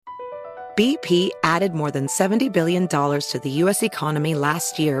BP added more than $70 billion to the U.S. economy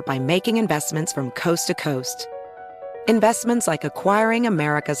last year by making investments from coast to coast. Investments like acquiring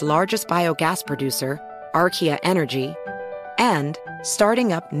America's largest biogas producer, Archaea Energy, and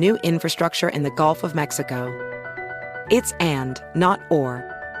starting up new infrastructure in the Gulf of Mexico. It's and, not or.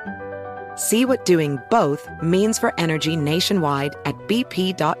 See what doing both means for energy nationwide at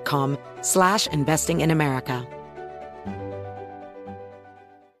bp.com/investing in America.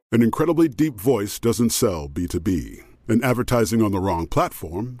 An incredibly deep voice doesn't sell B2B. And advertising on the wrong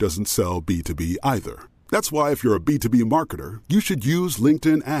platform doesn't sell B2B either. That's why if you're a B2B marketer, you should use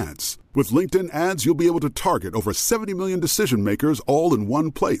LinkedIn ads. With LinkedIn ads, you'll be able to target over 70 million decision makers all in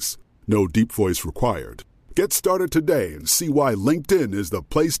one place. No deep voice required. Get started today and see why LinkedIn is the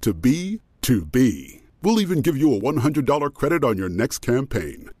place to be to be. We'll even give you a $100 credit on your next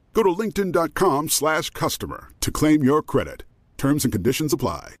campaign. Go to linkedin.com/customer to claim your credit. Terms and conditions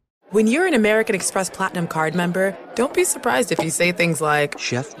apply. When you're an American Express Platinum Card member, don't be surprised if you say things like,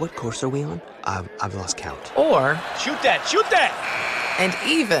 "Chef, what course are we on? I've lost count." Or, "Shoot that, shoot that!" And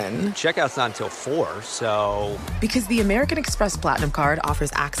even, "Checkout's not until 4, so..." Because the American Express Platinum Card offers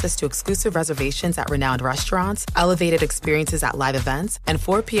access to exclusive reservations at renowned restaurants, elevated experiences at live events, and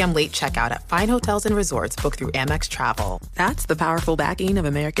 4 p.m. late checkout at fine hotels and resorts booked through Amex Travel. That's the powerful backing of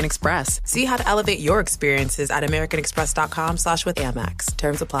American Express. See how to elevate your experiences at americanexpress.com/withAmex.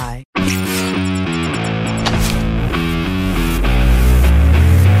 Terms apply.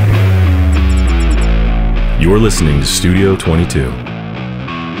 You're listening to Studio 22.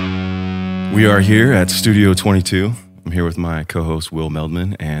 We are here at Studio 22. I'm here with my co-host, Will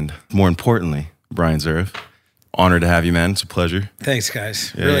Meldman, and more importantly, Bryan Zuriff. Honored to have you, man. It's a pleasure. Thanks,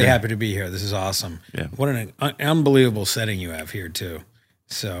 guys. Really happy to be here. This is awesome. Yeah. What an unbelievable setting you have here, too.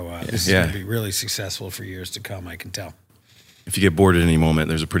 So this is going to be really successful for years to come, I can tell. If you get bored at any moment,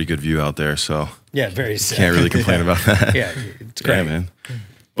 there's a pretty good view out there, so very sad. Can't really complain about that. Yeah, it's great. Yeah, man.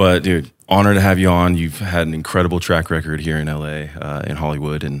 But, dude, honored to have you on. You've had an incredible track record here in LA, in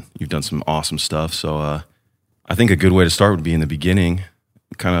Hollywood, and you've done some awesome stuff. So I think a good way to start would be in the beginning.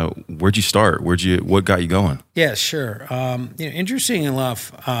 Kind of, where'd you start? What got you going? Yeah, sure. Interesting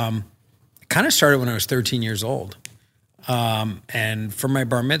enough, it kind of started when I was 13 years old. And for my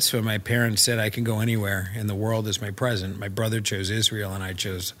bar mitzvah, my parents said I can go anywhere in the world as my present. My brother chose Israel, and I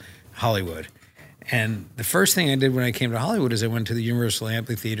chose Hollywood. And the first thing I did when I came to Hollywood is I went to the Universal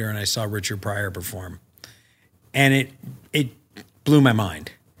Amphitheater and I saw Richard Pryor perform. And it blew my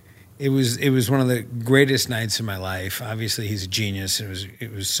mind. It was one of the greatest nights of my life. Obviously, he's a genius.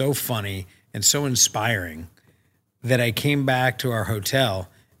 It was so funny and so inspiring that I came back to our hotel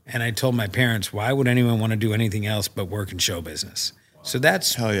and I told my parents, why would anyone want to do anything else but work in show business? So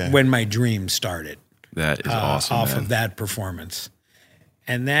that's when my dream started. That is awesome, off man. of that performance.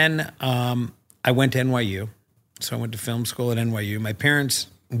 And then I went to NYU. So I went to film school at NYU. My parents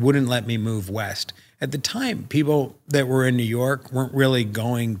wouldn't let me move west. At the time, people that were in New York weren't really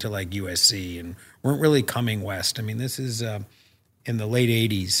going to like USC and weren't really coming west. I mean, this is in the late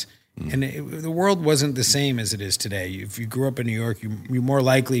 80s. And the world wasn't the same as it is today. If you grew up in New York, you more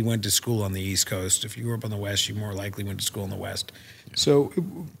likely went to school on the East Coast. If you grew up on the West, you more likely went to school in the West. So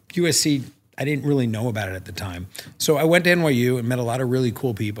USC, I didn't really know about it at the time. So I went to NYU and met a lot of really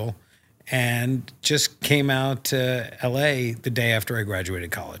cool people and just came out to LA the day after I graduated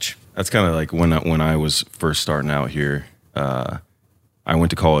college. That's kind of like when I was first starting out here. I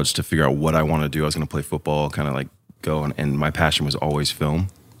went to college to figure out what I wanted to do. I was going to play football, kind of like go, and my passion was always film.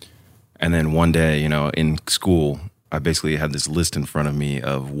 And then one day, in school, I basically had this list in front of me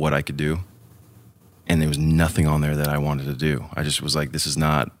of what I could do, and there was nothing on there that I wanted to do. I just was like, this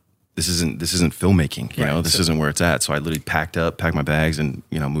isn't filmmaking, this isn't where it's at. So I literally packed my bags and,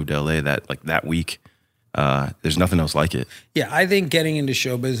 moved to LA that week. There's nothing else like it. Yeah, I think getting into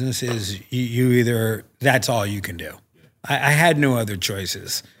show business is you either, that's all you can do. I had no other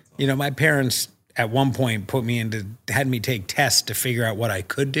choices. My parents at one point had me take tests to figure out what I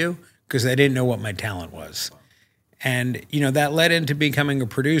could do because they didn't know what my talent was. And, that led into becoming a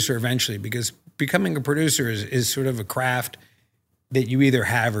producer eventually, because becoming a producer is sort of a craft that you either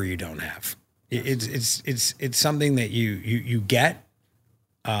have or you don't have. It's something that you get.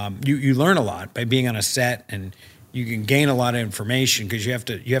 You learn a lot by being on a set, and you can gain a lot of information because you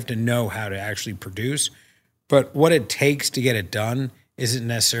have to know how to actually produce. But what it takes to get it done isn't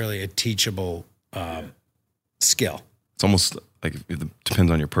necessarily a teachable skill. It's almost like it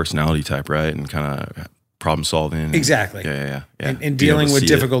depends on your personality type, right? And kind of problem solving. Exactly. Yeah. And dealing with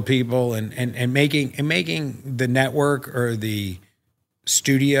difficult people and making the network or the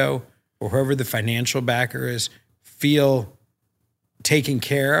studio or whoever the financial backer is feel taken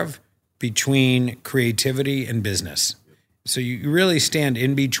care of, between creativity and business. So you really stand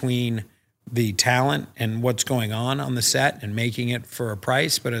in between the talent and what's going on the set and making it for a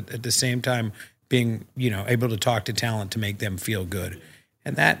price, but at the same time being, able to talk to talent to make them feel good.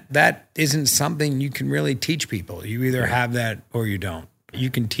 And that isn't something you can really teach people. You either have that or you don't.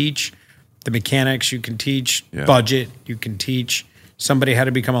 You can teach the mechanics, you can teach budget, you can teach somebody how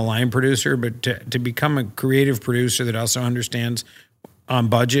to become a line producer, but to become a creative producer that also understands on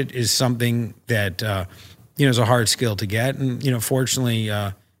budget is something that, is a hard skill to get. And, fortunately,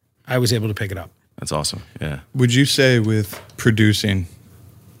 I was able to pick it up. That's awesome. Yeah. Would you say with producing,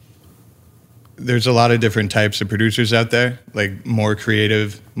 there's a lot of different types of producers out there, like more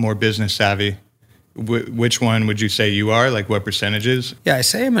creative, more business savvy? Which one would you say you are? Like what percentages? Yeah, I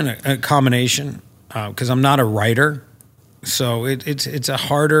say I'm in a combination because I'm not a writer. So it's a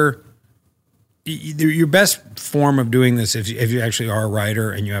harder, your best form of doing this if you actually are a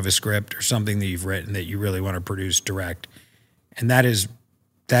writer and you have a script or something that you've written that you really want to produce, direct. And that is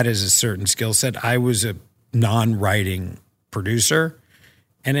a certain skill set. I was a non-writing producer.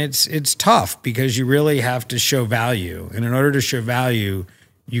 And it's tough because you really have to show value. And in order to show value,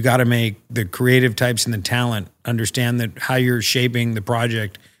 you got to make the creative types and the talent understand that how you're shaping the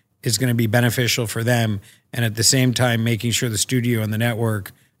project is going to be beneficial for them. And at the same time, making sure the studio and the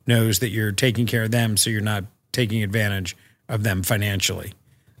network knows that you're taking care of them so you're not taking advantage of them financially.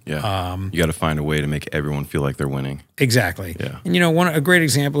 Yeah. You got to find a way to make everyone feel like they're winning. Exactly. Yeah. And, a great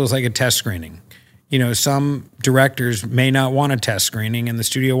example is like a test screening. Some directors may not want a test screening and the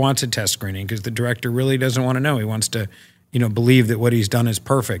studio wants a test screening because the director really doesn't want to know. He wants to, believe that what he's done is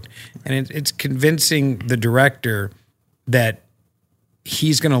perfect. And it's convincing the director that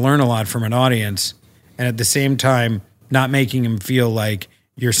he's going to learn a lot from an audience and at the same time not making him feel like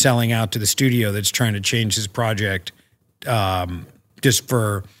you're selling out to the studio that's trying to change his project just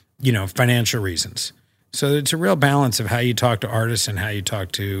for, financial reasons. So it's a real balance of how you talk to artists and how you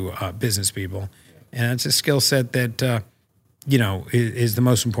talk to business people. And it's a skill set that, is the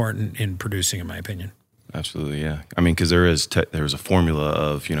most important in producing, in my opinion. Absolutely, yeah. I mean, because there's a formula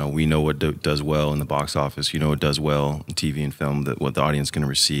of, we know what does well in the box office, what does well in TV and film, that what the audience is going to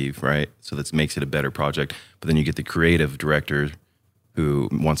receive, right? So that makes it a better project. But then you get the creative director who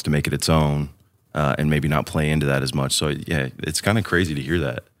wants to make it its own and maybe not play into that as much. So, yeah, it's kind of crazy to hear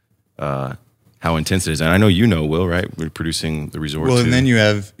that. How intense it is. And I know Will, right? We're producing The Resort. Well, too. And then you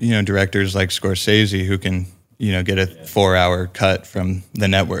have, directors like Scorsese who can, get a 4-hour cut from the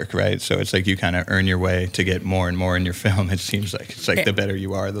network, right? So it's like you kind of earn your way to get more and more in your film. It seems like it's like the better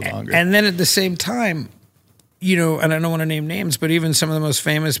you are, the longer. And then at the same time, and I don't want to name names, but even some of the most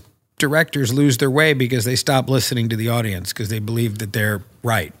famous directors lose their way because they stop listening to the audience because they believe that they're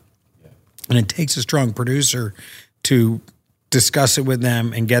right. Yeah. And it takes a strong producer to discuss it with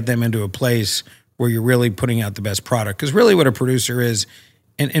them and get them into a place where you're really putting out the best product. Because really what a producer is,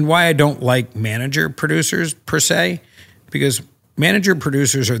 and why I don't like manager producers per se, because manager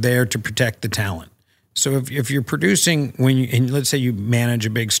producers are there to protect the talent. So if you're producing, and let's say you manage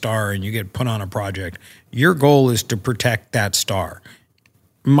a big star and you get put on a project, your goal is to protect that star.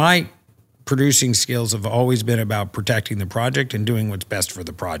 My producing skills have always been about protecting the project and doing what's best for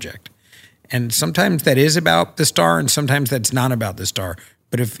the project. And sometimes that is about the star and sometimes that's not about the star.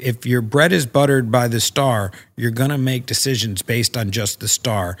 But if your bread is buttered by the star, you're going to make decisions based on just the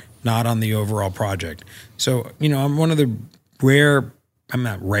star, not on the overall project. So, I'm one of the I'm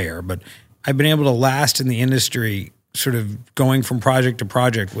not rare, but I've been able to last in the industry sort of going from project to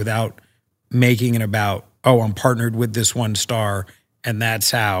project without making it about, I'm partnered with this one star and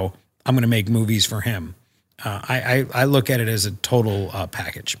that's how I'm going to make movies for him. I look at it as a total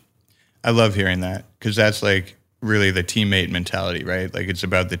package. I love hearing that because that's like really the teammate mentality, right? Like it's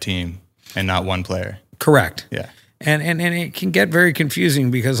about the team and not one player. Correct. Yeah. And it can get very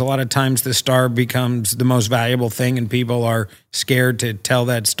confusing because a lot of times the star becomes the most valuable thing and people are scared to tell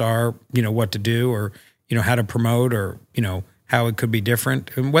that star, what to do or, how to promote or, how it could be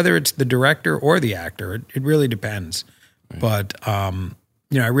different. And whether it's the director or the actor, it really depends. Right. But,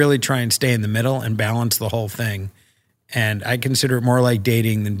 I really try and stay in the middle and balance the whole thing. And I consider it more like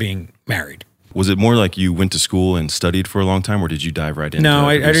dating than being married. Was it more like you went to school and studied for a long time, or did you dive right into it? No,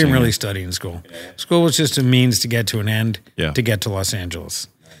 I didn't really study in school. School was just a means to get to an end, to get to Los Angeles.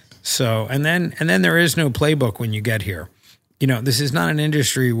 So, and then there is no playbook when you get here. This is not an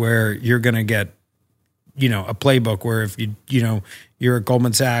industry where you're going to get, a playbook where if you're at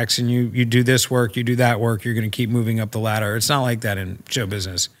Goldman Sachs and you do this work, you do that work, you're going to keep moving up the ladder. It's not like that in show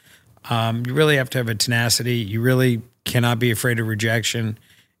business. You really have to have a tenacity. You really cannot be afraid of rejection.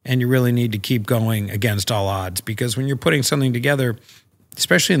 And you really need to keep going against all odds because when you're putting something together,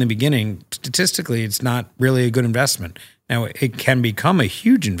 especially in the beginning, statistically, it's not really a good investment. Now, it can become a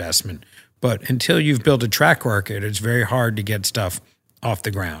huge investment, but until you've built a track record, it's very hard to get stuff off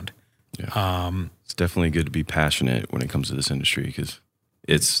the ground. Yeah. It's definitely good to be passionate when it comes to this industry because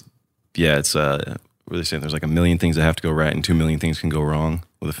it's what are they saying? There's like 1 million things that have to go right and 2 million things can go wrong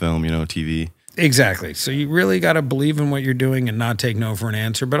with a film, TV. Exactly. So you really got to believe in what you're doing and not take no for an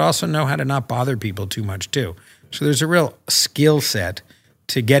answer, but also know how to not bother people too much too. So there's a real skill set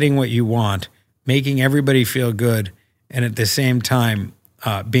to getting what you want, making everybody feel good, and at the same time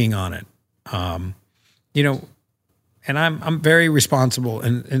being on it. And I'm very responsible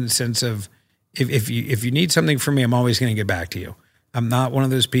in the sense of if you need something from me, I'm always going to get back to you. I'm not one of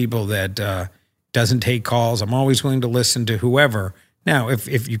those people that doesn't take calls. I'm always willing to listen to whoever. Now,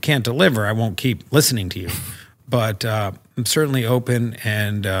 if you can't deliver, I won't keep listening to you. But I'm certainly open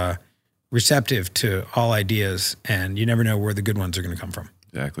and receptive to all ideas, and you never know where the good ones are going to come from.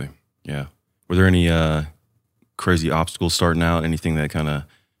 Exactly. Yeah. Were there any crazy obstacles starting out? Anything that kind of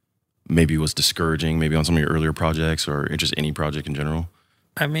maybe was discouraging, maybe on some of your earlier projects or just any project in general?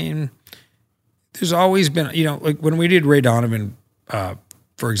 I mean, there's always been, like when we did Ray Donovan,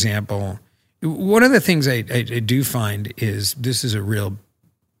 for example, one of the things I do find is, this is a real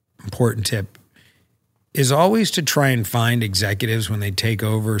important tip, is always to try and find executives when they take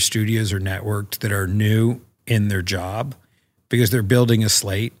over studios or networks that are new in their job because they're building a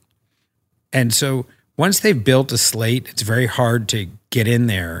slate. And so once they've built a slate, it's very hard to get in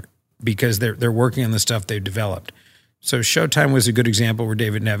there because they're working on the stuff they've developed. So Showtime was a good example where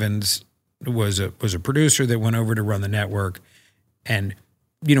David Nevins was a producer that went over to run the network. And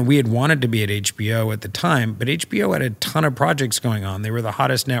we had wanted to be at HBO at the time, but HBO had a ton of projects going on. They were the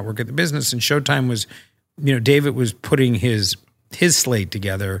hottest network at the business, and Showtime was, David was putting his slate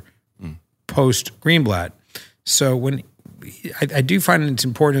together post Greenblatt. So when I do find it's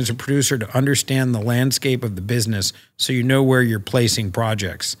important as a producer to understand the landscape of the business so you know where you're placing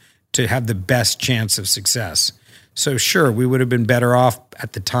projects to have the best chance of success. So sure, we would have been better off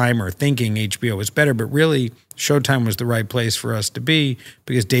at the time or thinking HBO was better, but really Showtime was the right place for us to be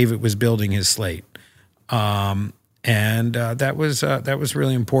because David was building his slate. And that was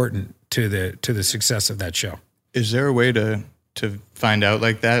really important to the success of that show. Is there a way to find out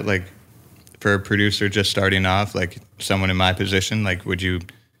like that? Like for a producer just starting off, like someone in my position, like would you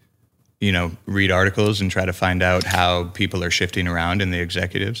read articles and try to find out how people are shifting around in the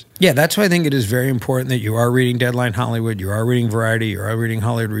executives? Yeah, that's why I think it is very important that you are reading Deadline Hollywood, you are reading Variety, you are reading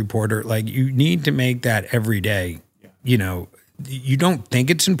Hollywood Reporter. Like you need to make that every day. You don't think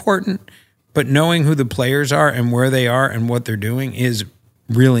it's important, but knowing who the players are and where they are and what they're doing is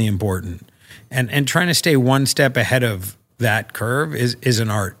really important. And trying to stay one step ahead of that curve is an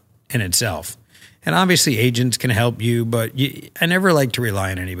art in itself. And obviously agents can help you, but I never like to rely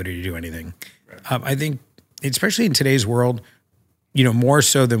on anybody to do anything. Right. I think, especially in today's world, more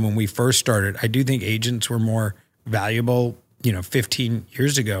so than when we first started, I do think agents were more valuable, 15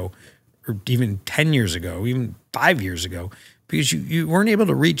 years ago or even 10 years ago, even 5 years ago, because you weren't able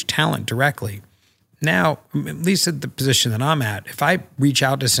to reach talent directly. Now, at least at the position that I'm at, if I reach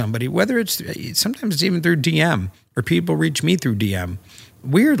out to somebody, whether sometimes it's even through DM or people reach me through DM,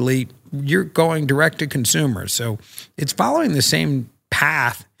 weirdly, you're going direct to consumer. So it's following the same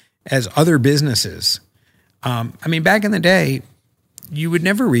path as other businesses. Back in the day, you would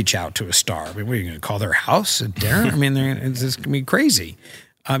never reach out to a star. What are you going to call their house at dinner? It's just going to be crazy.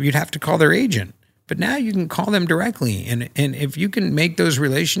 You'd have to call their agent. But now you can call them directly. And if you can make those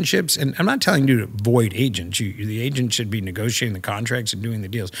relationships, and I'm not telling you to avoid agents. The agent should be negotiating the contracts and doing the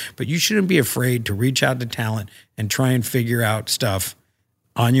deals. But you shouldn't be afraid to reach out to talent and try and figure out stuff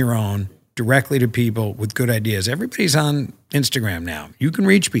on your own, directly to people with good ideas. Everybody's on Instagram now. You can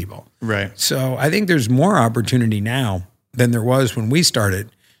reach people. Right. So I think there's more opportunity now than there was when we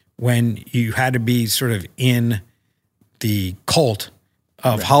started, when you had to be sort of in the cult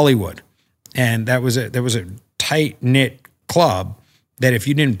of Hollywood. And that was a tight-knit club that if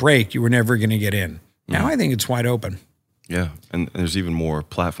you didn't break, you were never going to get in. Now I think it's wide open. Yeah, and there's even more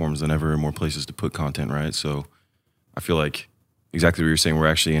platforms than ever and more places to put content, right? So I feel like exactly what you're saying, we're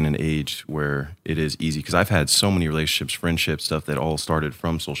actually in an age where it is easy, because I've had so many relationships, friendships, stuff that all started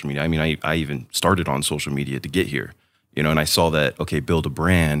from social media. I even started on social media to get here, and I saw that, okay, build a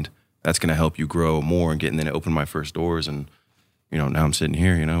brand, that's going to help you grow more and then it opened my first doors, and now I'm sitting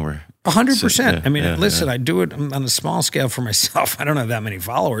here, we're 100%. Listen, I do it on a small scale for myself. I don't have that many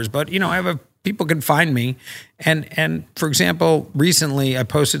followers, but I have people can find me. And for example, recently I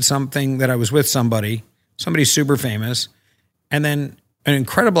posted something that I was with somebody super famous. And then an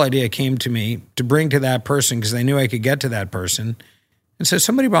incredible idea came to me to bring to that person because they knew I could get to that person. And so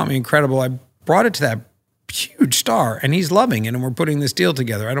somebody brought me Incredible. I brought it to that huge star, and he's loving it, and we're putting this deal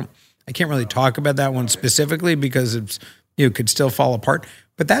together. I can't really talk about that one specifically because it's, could still fall apart,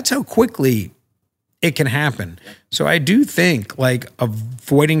 but that's how quickly it can happen. So I do think like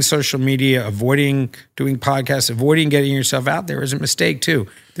avoiding social media, avoiding doing podcasts, avoiding getting yourself out there is a mistake too.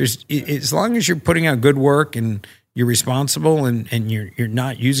 As long as you're putting out good work and you're responsible and you're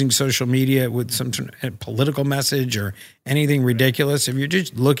not using social media with some sort of political message or anything ridiculous, if you're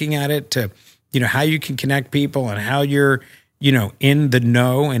just looking at it to, how you can connect people and how you're, in the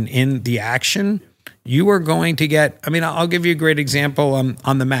know and in the action, you are going to get, I'll give you a great example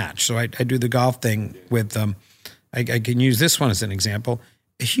on the match. So I do the golf thing with, I can use this one as an example.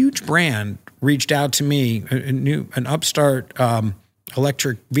 A huge brand reached out to me, an upstart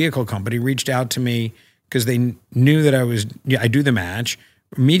electric vehicle company reached out to me because they knew that I do the match,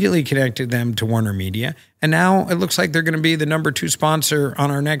 immediately connected them to Warner Media. And now it looks like they're going to be the number 2 sponsor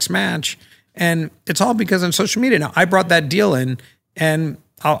on our next match. And it's all because on social media. Now, I brought that deal in, and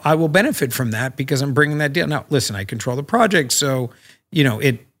I will benefit from that because I'm bringing that deal. Now, listen, I control the project, so,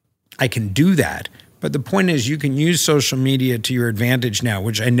 I can do that. But the point is you can use social media to your advantage now,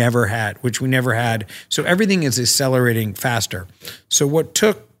 which we never had. So everything is accelerating faster. So what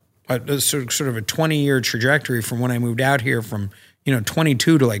took a sort of a 20-year trajectory from when I moved out here from,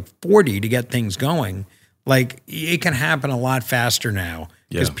 22 to like 40 to get things going, like it can happen a lot faster now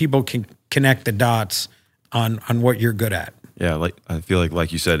because people can connect the dots on what you're good at. Yeah, I feel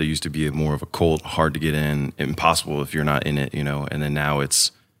like you said, it used to be more of a cult, hard to get in, impossible if you're not in it, and then now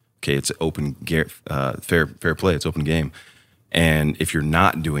it's okay. It's open, fair play. It's open game, and if you're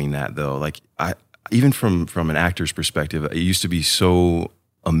not doing that though, even from an actor's perspective, it used to be so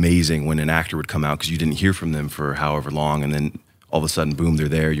amazing when an actor would come out because you didn't hear from them for however long, and then all of a sudden, boom, they're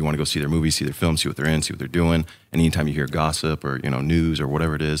there. You want to go see their movies, see their films, see what they're in, see what they're doing. And anytime you hear gossip or news or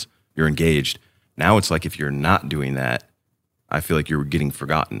whatever it is, you're engaged. Now it's like if you're not doing that, I feel like you're getting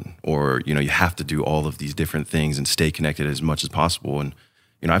forgotten, or, you have to do all of these different things and stay connected as much as possible. And,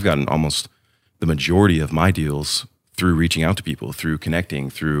 I've gotten almost the majority of my deals through reaching out to people, through connecting,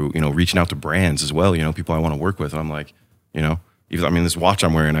 through, reaching out to brands as well, people I want to work with. And I'm like, this watch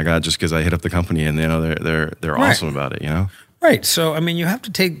I'm wearing, I got just because I hit up the company and, they're right. Awesome about it, Right. So, you have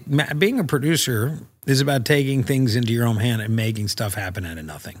to being a producer is about taking things into your own hand and making stuff happen out of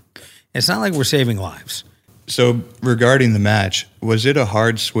nothing. It's not like we're saving lives. So regarding the match, was it a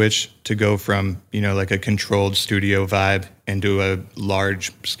hard switch to go from, like a controlled studio vibe into a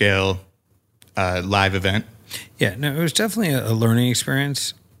large scale live event? Yeah, no, it was definitely a learning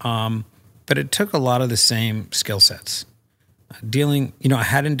experience, but it took a lot of the same skill sets. I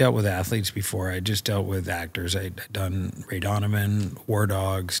hadn't dealt with athletes before. I just dealt with actors. I'd done Ray Donovan, War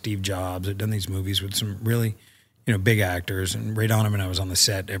Dog, Steve Jobs. I'd done these movies with some really, big actors. And Ray Donovan, I was on the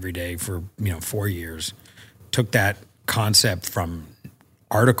set every day for, 4 years. Took that concept from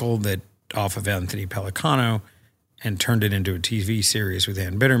article that off of Anthony Pellicano and turned it into a TV series with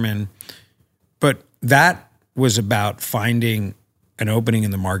Ann Bitterman. But that was about finding an opening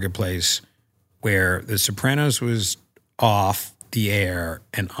in the marketplace where The Sopranos was off the air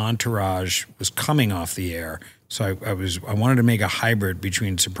and Entourage was coming off the air. So I wanted to make a hybrid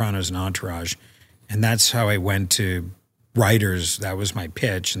between Sopranos and Entourage. And that's how I went to writers. That was my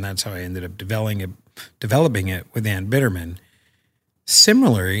pitch. And that's how I ended up developing it with Ann Bitterman.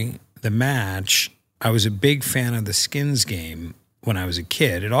 Similarly, the match, I was a big fan of the Skins game when I was a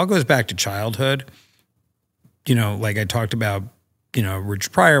kid. It all goes back to childhood. Like I talked about,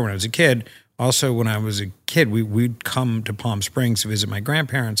 Rich Pryor when I was a kid. Also, when I was a kid, we'd come to Palm Springs to visit my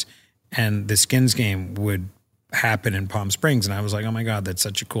grandparents, and the Skins game would happen in Palm Springs. And I was like, oh my God, that's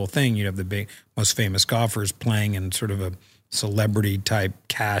such a cool thing. You'd have the big, most famous golfers playing in sort of a celebrity type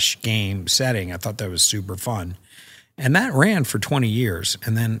cash game setting. I thought that was super fun. And that ran for 20 years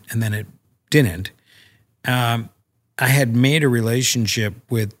and then it didn't. I had made a relationship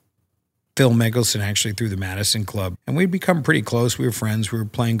with Phil Mickelson actually through the Madison Club, and we'd become pretty close. We were friends. We were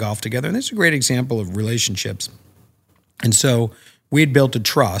playing golf together, and this is a great example of relationships. And so we had built a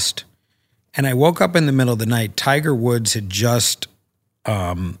trust, and I woke up in the middle of the night. Tiger Woods had just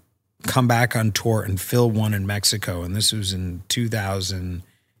come back on tour, and Phil won in Mexico, and this was in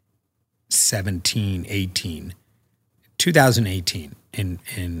 2018.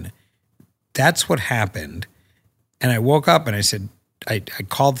 And that's what happened. And I woke up and I said, I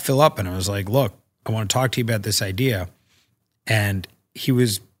called Phil up and I was like, look, I want to talk to you about this idea. And he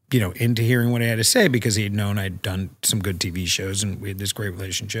was, into hearing what I had to say because he had known I'd done some good TV shows and we had this great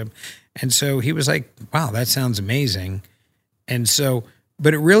relationship. And so he was like, wow, that sounds amazing. And so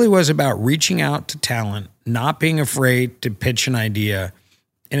But it really was about reaching out to talent, not being afraid to pitch an idea.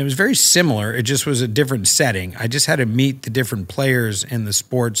 And it was very similar. It just was a different setting. I just had to meet the different players in the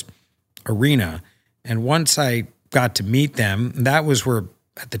sports arena. And once I got to meet them, that was where,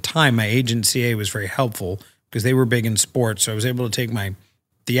 at the time, my agent CA was very helpful because they were big in sports. So I was able to take my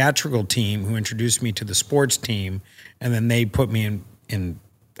theatrical team, who introduced me to the sports team, and then they put me in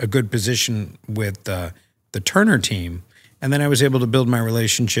a good position with the Turner team. And then I was able to build my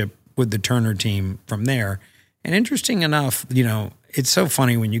relationship with the Turner team from there. And interesting enough, it's so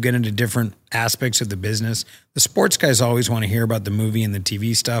funny when you get into different aspects of the business. The sports guys always want to hear about the movie and the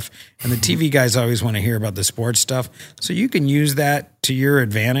TV stuff, and the TV guys always want to hear about the sports stuff. So you can use that to your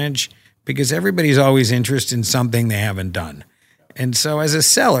advantage because everybody's always interested in something they haven't done. And so as a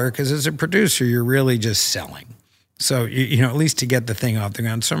seller, because as a producer, you're really just selling. So, at least to get the thing off the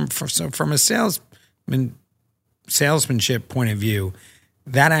ground. So from a salesmanship point of view,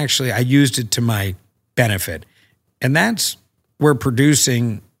 that actually, I used it to my benefit. And that's where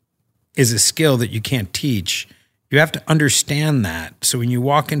producing is a skill that you can't teach. You have to understand that. So when you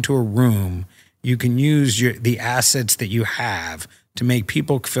walk into a room, you can use the assets that you have to make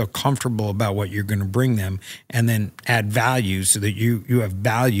people feel comfortable about what you're going to bring them and then add value so that you have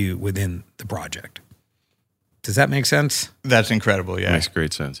value within the project. Does that make sense? That's incredible, yeah. Makes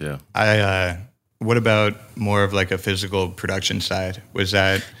great sense, yeah. What about more of like a physical production side? Was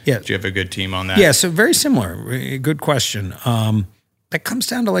that, yeah. Do you have a good team on that? Yeah, so very similar. Good question. That comes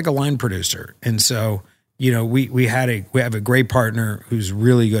down to like a line producer. And so, we have a great partner who's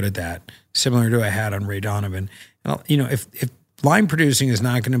really good at that, similar to I had on Ray Donovan. If line producing is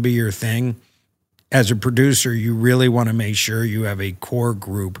not going to be your thing, as a producer, you really want to make sure you have a core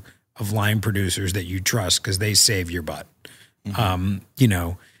group of line producers that you trust because they save your butt.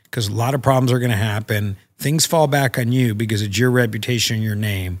 Mm-hmm. Because a lot of problems are going to happen. Things fall back on you because it's your reputation and your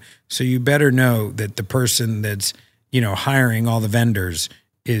name. So you better know that the person that's, hiring all the vendors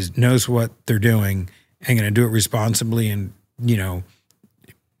knows what they're doing and going to do it responsibly and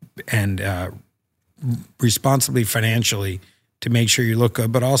responsibly financially to make sure you look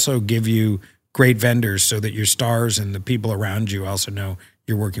good, but also give you great vendors so that your stars and the people around you also know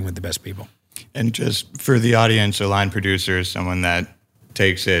you're working with the best people. And just for the audience, a line producer is someone that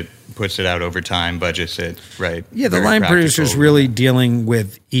takes it, puts it out over time, budgets it, right? Yeah, the Very line practical. producer is really dealing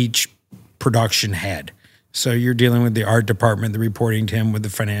with each production head. So you're dealing with the art department, the reporting to him with the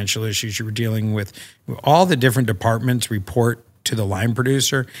financial issues. You're dealing with all the different departments report to the line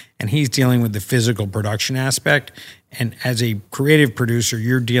producer, and he's dealing with the physical production aspect. And as a creative producer,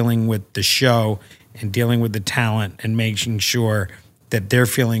 you're dealing with the show and dealing with the talent and making sure that they're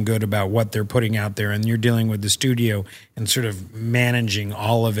feeling good about what they're putting out there. And you're dealing with the studio and sort of managing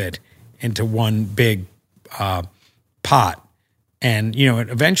all of it into one big pot. And,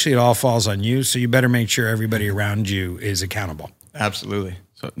 eventually it all falls on you. So you better make sure everybody around you is accountable. Absolutely.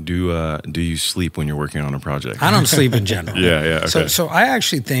 So do you sleep when you're working on a project? I don't sleep in general. Yeah. Okay. So I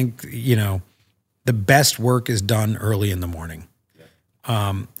actually think, the best work is done early in the morning.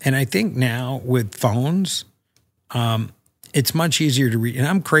 And I think now with phones, it's much easier to reach. And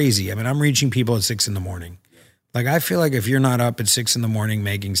I'm crazy. I mean, I'm reaching people at 6 a.m. Like, I feel like if you're not up at 6 a.m.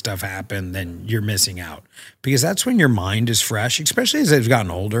 making stuff happen, then you're missing out because that's when your mind is fresh, especially as I've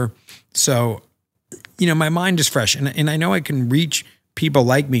gotten older. So, my mind is fresh and I know I can reach people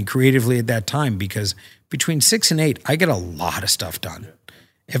like me creatively at that time because between 6 and 8, I get a lot of stuff done.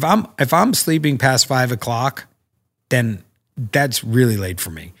 If I'm sleeping past 5 o'clock, then that's really late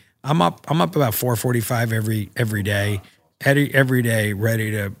for me. I'm up about 4:45 every day,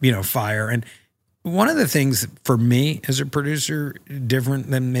 ready to, fire. And one of the things for me as a producer, different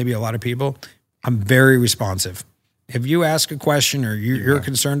than maybe a lot of people, I'm very responsive. If you ask a question or you're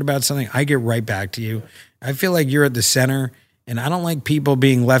concerned about something, I get right back to you. I feel like you're at the center, and I don't like people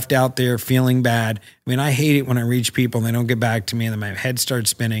being left out there feeling bad. I mean, I hate it when I reach people and they don't get back to me and then my head starts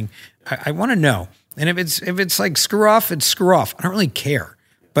spinning. I want to know. And if it's like screw off, it's screw off. I don't really care.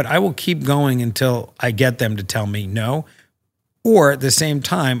 But I will keep going until I get them to tell me no. Or at the same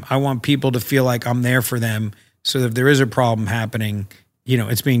time, I want people to feel like I'm there for them so that if there is a problem happening,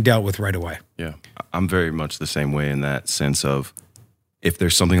 it's being dealt with right away. Yeah. I'm very much the same way in that sense of if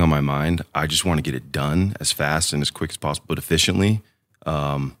there's something on my mind, I just want to get it done as fast and as quick as possible, but efficiently,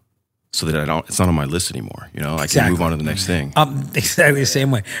 so that it's not on my list anymore. I can move on to the next thing. Exactly the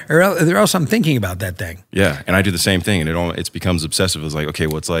same way. Or else I'm thinking about that thing. Yeah. And I do the same thing and it becomes obsessive. It's like, okay,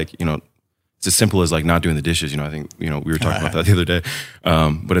 well, it's like, it's as simple as like not doing the dishes. I think, we were talking about that the other day.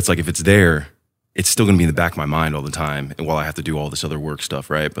 But it's like, if it's there, it's still going to be in the back of my mind all the time while I have to do all this other work stuff,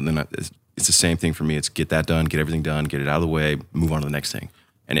 right? But then it's the same thing for me. It's get that done, get everything done, get it out of the way, move on to the next thing.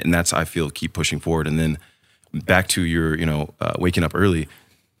 And that's, I feel, keep pushing forward. And then back to your, waking up early.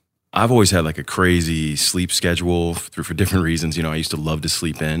 I've always had like a crazy sleep schedule for different reasons. I used to love to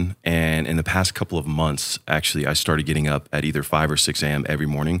sleep in. And in the past couple of months, actually, I started getting up at either 5 or 6 a.m. every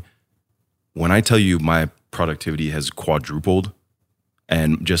morning. When I tell you my productivity has quadrupled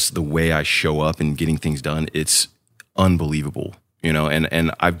and just the way I show up and getting things done, it's unbelievable,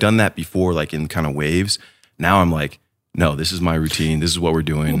 and I've done that before, like in kind of waves. Now I'm like, no, this is my routine. This is what we're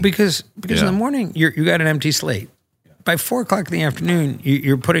doing. Well, because in the morning you got an empty slate. By 4 o'clock in the afternoon,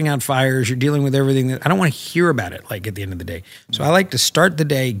 you're putting out fires. You're dealing with everything that I don't want to hear about it. Like at the end of the day, so I like to start the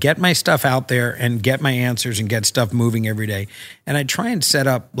day, get my stuff out there, and get my answers and get stuff moving every day. And I try and set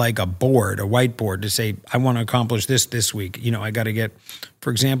up like a whiteboard to say I want to accomplish this week. I got to get,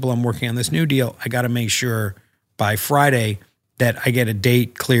 for example, I'm working on this new deal. I got to make sure by Friday that I get a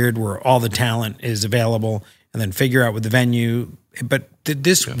date cleared where all the talent is available. And then figure out with the venue. But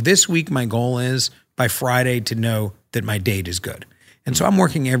this week, my goal is by Friday to know that my date is good. And so I'm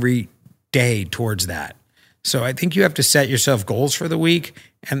working every day towards that. So I think you have to set yourself goals for the week,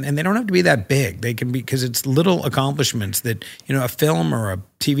 and they don't have to be that big. They can be, because it's little accomplishments that, a film or a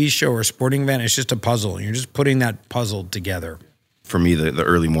TV show or a sporting event, it's just a puzzle. And you're just putting that puzzle together. For me, the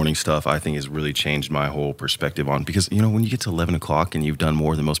early morning stuff, I think, has really changed my whole perspective on, because, when you get to 11 o'clock and you've done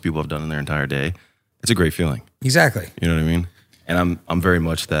more than most people have done in their entire day, it's a great feeling. Exactly. You know what I mean? And I'm very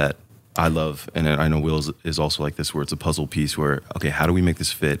much that. I love, and I know Will is also like this, where it's a puzzle piece where, okay, how do we make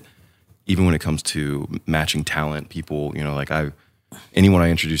this fit? Even when it comes to matching talent, people, anyone I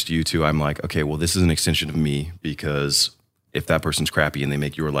introduce you to, I'm like, okay, well, this is an extension of me, because if that person's crappy and they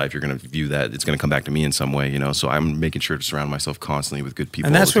make your life, you're going to view that, it's going to come back to me in some way, So I'm making sure to surround myself constantly with good people.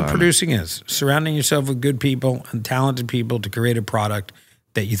 And that's what producing is, surrounding yourself with good people and talented people to create a product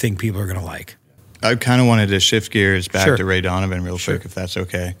that you think people are going to like. I kind of wanted to shift gears back to Ray Donovan real quick, if that's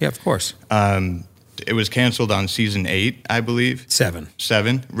okay. Yeah, of course. It was canceled on season 8, I believe.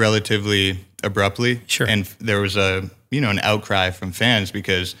 7, relatively abruptly. Sure. And there was an outcry from fans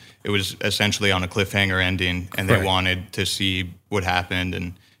because it was essentially on a cliffhanger ending, and they wanted to see what happened.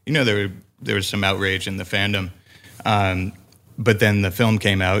 And, there was some outrage in the fandom. But then the film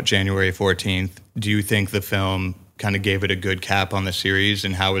came out January 14th. Do you think the film kind of gave it a good cap on the series,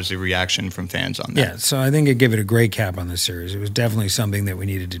 and how was the reaction from fans on that? Yeah, so I think it gave it a great cap on the series. It was definitely something that we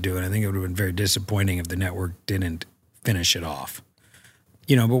needed to do, and I think it would have been very disappointing if the network didn't finish it off.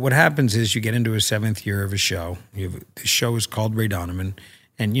 But what happens is you get into a 7th year of a show. The show is called Ray Donovan,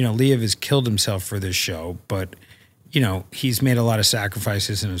 and, Liev has killed himself for this show, but, he's made a lot of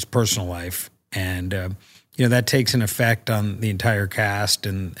sacrifices in his personal life, and, that takes an effect on the entire cast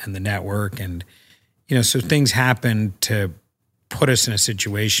and the network, and so things happened to put us in a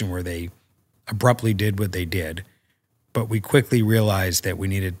situation where they abruptly did what they did, but we quickly realized that we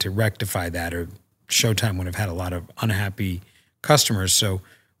needed to rectify that, or Showtime would have had a lot of unhappy customers. So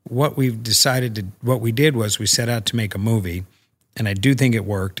what we did was we set out to make a movie, and I do think it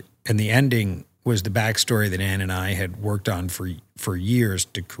worked. And the ending was the backstory that Ann and I had worked on for years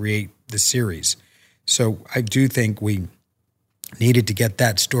to create the series. So I do think we needed to get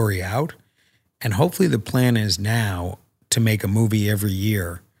that story out. And hopefully the plan is now to make a movie every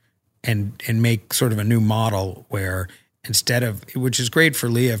year and make sort of a new model where instead of, which is great for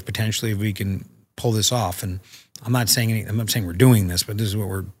Liev potentially if we can pull this off. And I'm not saying we're doing this, but this is what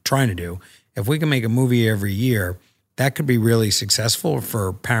we're trying to do. If we can make a movie every year, that could be really successful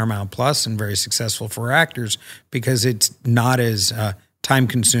for Paramount Plus and very successful for actors, because it's not as time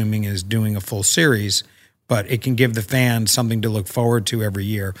consuming as doing a full series, but it can give the fans something to look forward to every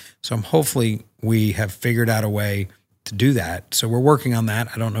year. So hopefully we have figured out a way to do that. So we're working on that.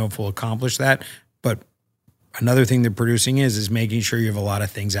 I don't know if we'll accomplish that, but another thing that producing is making sure you have a lot of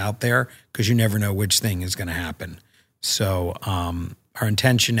things out there, because you never know which thing is going to happen. So our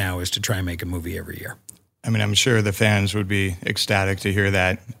intention now is to try and make a movie every year. I mean, I'm sure the fans would be ecstatic to hear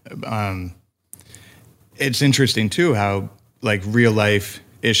that. It's interesting too how like real life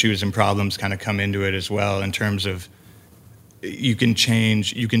issues and problems kind of come into it as well, in terms of you can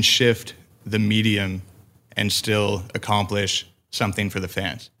shift the medium and still accomplish something for the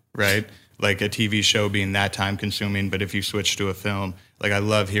fans, right? Like a TV show being that time consuming, but if you switch to a film, like I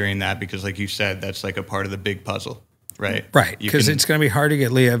love hearing that, because like you said, that's like a part of the big puzzle, right? Right, because it's going to be hard to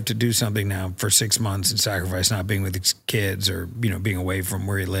get Liev to do something now for 6 months and sacrifice not being with his kids or, being away from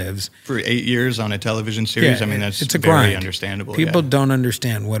where he lives. For 8 years on a television series, yeah, I mean, that's it's a very grind. Understandable. People don't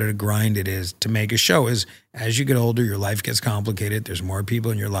understand what a grind it is to make a show. As you get older, your life gets complicated. There's more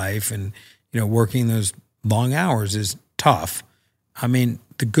people in your life, and working those long hours is tough. I mean,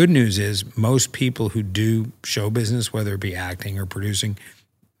 the good news is most people who do show business, whether it be acting or producing,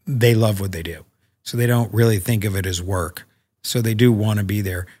 they love what they do. So they don't really think of it as work. So they do want to be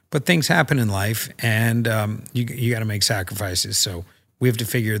there. But things happen in life, and you got to make sacrifices. So we have to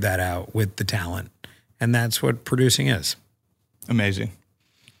figure that out with the talent. And that's what producing is. Amazing.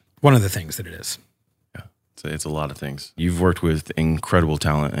 One of the things that it is. Yeah, it's a lot of things. You've worked with incredible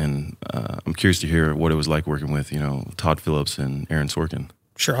talent, and I'm curious to hear what it was like working with, Todd Phillips and Aaron Sorkin.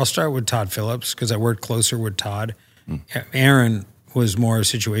 Sure. I'll start with Todd Phillips because I worked closer with Todd. Aaron was more a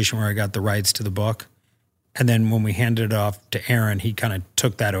situation where I got the rights to the book. And then when we handed it off to Aaron, he kind of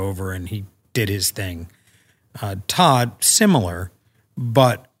took that over and he did his thing. Todd, similar,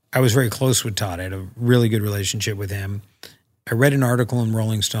 but I was very close with Todd. I had a really good relationship with him. I read an article in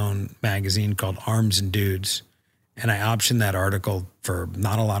Rolling Stone magazine called Arms and Dudes, and I optioned that article for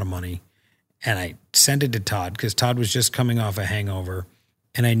not a lot of money. And I sent it to Todd because Todd was just coming off a hangover,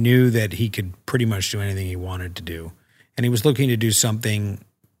 and I knew that he could pretty much do anything he wanted to do. And he was looking to do something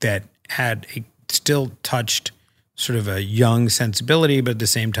that still touched sort of a young sensibility, but at the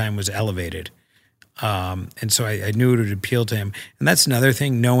same time was elevated. And so I knew it would appeal to him. And that's another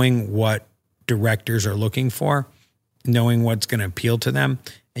thing, knowing what directors are looking for, knowing what's going to appeal to them.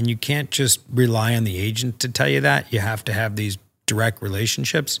 And you can't just rely on the agent to tell you that. You have to have these direct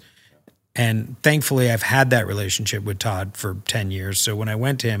relationships. And thankfully, I've had that relationship with Todd for 10 years. So when I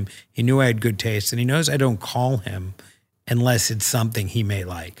went to him, he knew I had good taste, and he knows I don't call him unless it's something he may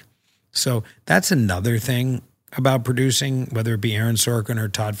like. So that's another thing about producing, whether it be Aaron Sorkin or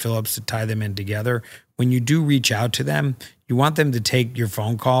Todd Phillips, to tie them in together. When you do reach out to them, you want them to take your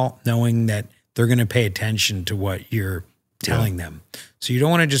phone call knowing that they're going to pay attention to what you're telling them. So you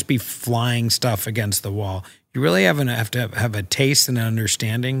don't want to just be flying stuff against the wall. You really have to have a taste and an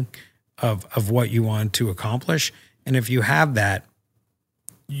understanding of what you want to accomplish. And if you have that,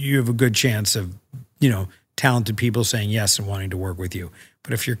 you have a good chance of, talented people saying yes and wanting to work with you.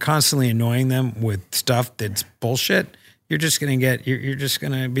 But if you're constantly annoying them with stuff that's bullshit, you're just going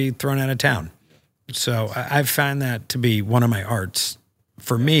to be thrown out of town. So I've found that to be one of my arts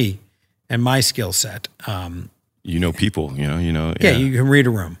for me and my skill set. People, Yeah, you can read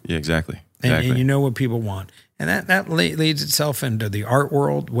a room. Yeah, exactly. And you know what people want. And that leads itself into the art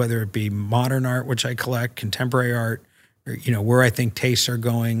world, whether it be modern art, which I collect, contemporary art, or, where I think tastes are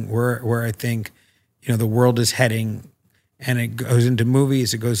going, where I think, the world is heading. And it goes into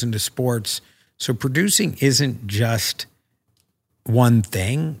movies, it goes into sports. So producing isn't just one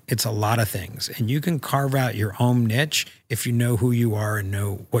thing, it's a lot of things. And you can carve out your own niche if you know who you are and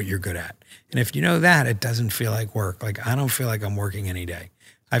know what you're good at. And if you know that, it doesn't feel like work. Like, I don't feel like I'm working any day.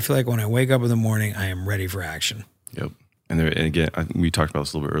 I feel like when I wake up in the morning, I am ready for action. Yep. And again, we talked about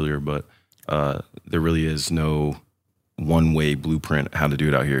this a little bit earlier, but there really is no one-way blueprint how to do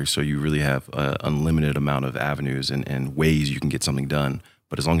it out here. So you really have an unlimited amount of avenues and ways you can get something done.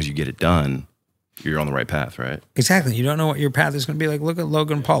 But as long as you get it done, you're on the right path, right? Exactly. You don't know what your path is going to be like. Look at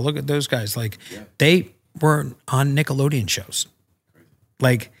Logan Paul. Look at those guys. Like, they were on Nickelodeon shows.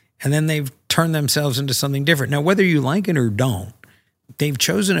 Like, and then they've turned themselves into something different. Now, whether you like it or don't, they've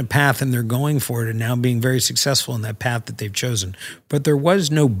chosen a path and they're going for it and now being very successful in that path that they've chosen. But there was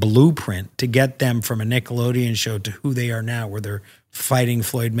no blueprint to get them from a Nickelodeon show to who they are now, where they're fighting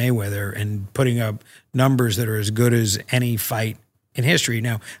Floyd Mayweather and putting up numbers that are as good as any fight in history.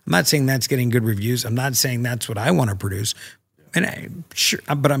 Now, I'm not saying that's getting good reviews. I'm not saying that's what I want to produce.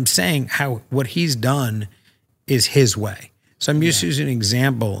 But I'm saying what he's done is his way. So I'm just using an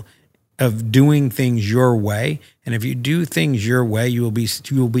example of doing things your way. And if you do things your way, you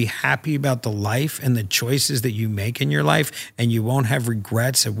will be happy about the life and the choices that you make in your life, and you won't have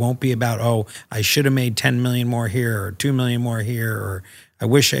regrets. It won't be about, oh, I should have made 10 million more here or 2 million more here, or I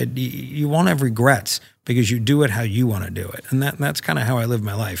wish you won't have regrets because you do it how you want to do it. And that's kind of how I live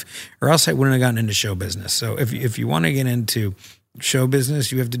my life, or else I wouldn't have gotten into show business. So if you want to get into show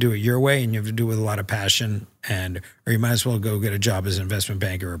business, you have to do it your way, and you have to do it with a lot of passion, or you might as well go get a job as an investment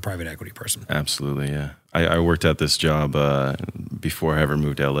banker or a private equity person. Absolutely, yeah. I worked at this job before I ever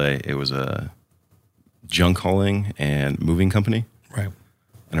moved to LA. It was a junk hauling and moving company. Right. And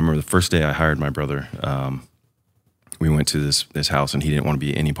I remember the first day I hired my brother, we went to this house, and he didn't want to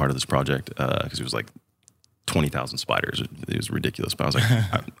be any part of this project because it was like 20,000 spiders. It was ridiculous. But I was like,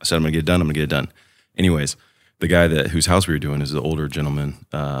 I said, I'm going to get it done. I'm going to get it done. Anyways, the guy whose house we were doing is an older gentleman,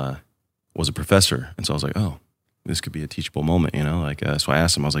 was a professor. And so I was like, oh, this could be a teachable moment, so I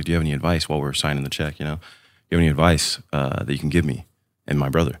asked him, I was like, do you have any advice while we're signing the check? Do you have any advice that you can give me and my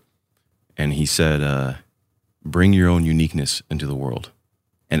brother? And he said, bring your own uniqueness into the world.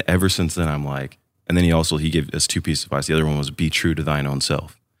 And ever since then, I'm like, and then he gave us 2 pieces of advice. The other one was be true to thine own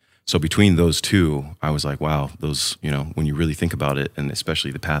self. So between those 2, I was like, wow, those, when you really think about it, and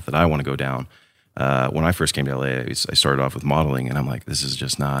especially the path that I want to go down, when I first came to LA, I started off with modeling, and I'm like, this is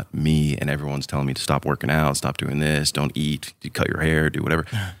just not me. And everyone's telling me to stop working out, stop doing this, don't eat, cut your hair, do whatever.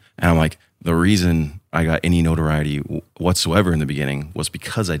 And I'm like, the reason I got any notoriety whatsoever in the beginning was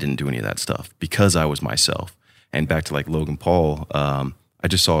because I didn't do any of that stuff, because I was myself. And back to like Logan Paul, I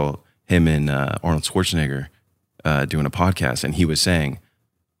just saw him and Arnold Schwarzenegger doing a podcast, and he was saying,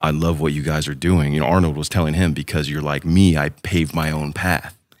 I love what you guys are doing. Arnold was telling him, because you're like me, I paved my own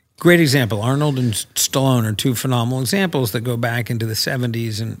path. Great example. Arnold and Stallone are 2 phenomenal examples that go back into the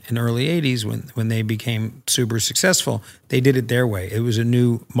 70s and early 80s when they became super successful. They did it their way. It was a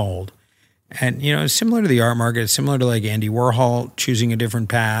new mold. And, it's similar to the art market. It's similar to like Andy Warhol choosing a different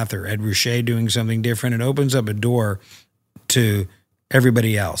path or Ed Ruscha doing something different. It opens up a door to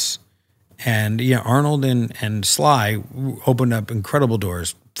everybody else. And, Arnold and Sly opened up incredible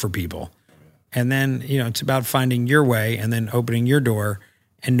doors for people. And then, it's about finding your way and then opening your door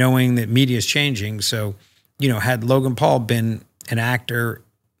and knowing that media is changing. So, had Logan Paul been an actor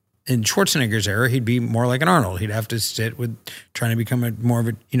in Schwarzenegger's era, he'd be more like an Arnold. He'd have to sit with trying to become more of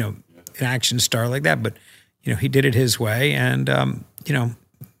a, an action star like that. But, he did it his way, and,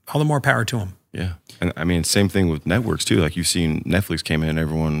 all the more power to him. Yeah. And I mean, same thing with networks too. Like you've seen Netflix came in,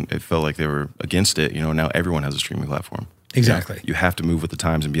 it felt like they were against it. Now everyone has a streaming platform. Exactly. You have to move with the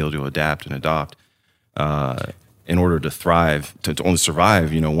times and be able to adapt and adopt. In order to thrive, to only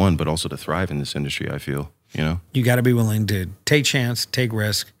survive, one, but also to thrive in this industry, I feel, You got to be willing to take chance, take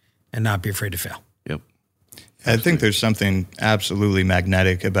risk, and not be afraid to fail. Yep. I think there's something absolutely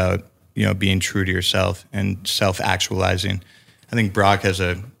magnetic about, being true to yourself and self-actualizing. I think Brock has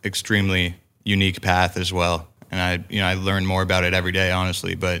a extremely unique path as well. And I learn more about it every day,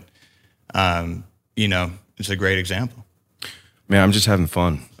 honestly, but, it's a great example. Man, I'm just having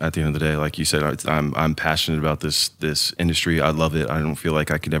fun at the end of the day. Like you said, I'm passionate about this industry. I love it. I don't feel like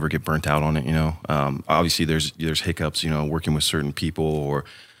I could ever get burnt out on it. Obviously there's hiccups. Working with certain people or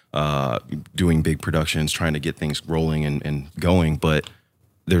doing big productions, trying to get things rolling and going. But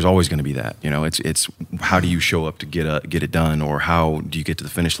there's always going to be that. It's how do you show up to get it done, or how do you get to the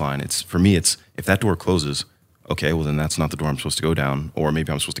finish line? For me, it's if that door closes, okay, well then that's not the door I'm supposed to go down, or maybe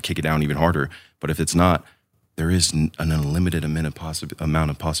I'm supposed to kick it down even harder. But if it's not, there is an unlimited amount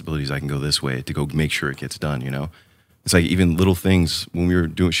of possibilities I can go this way to go make sure it gets done, It's like even little things when we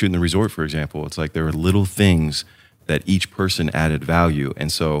were shooting the resort, for example, it's like there were little things that each person added value.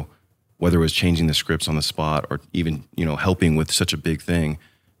 And so whether it was changing the scripts on the spot or even, helping with such a big thing,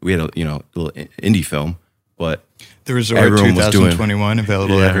 we had a little indie film, but the Resort 2021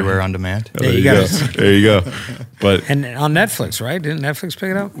 available everywhere on demand. There you go. There you go. But and on Netflix, right? Didn't Netflix pick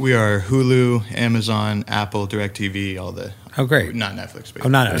it up? We are Hulu, Amazon, Apple, DirecTV, all the. Oh, great. Not Netflix. But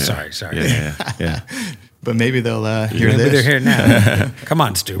Sorry. Yeah. But maybe they'll hear maybe this. They're here now. Come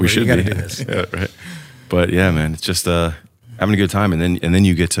on, Stu. You got to do this. Yeah, right. But yeah, man, it's just having a good time, and then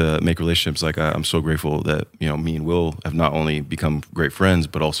you get to make relationships. Like I'm so grateful that me and Will have not only become great friends,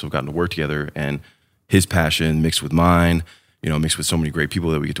 but also gotten to work together. And his passion mixed with mine, mixed with so many great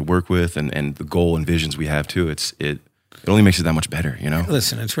people that we get to work with, and the goal and visions we have too. It only makes it that much better,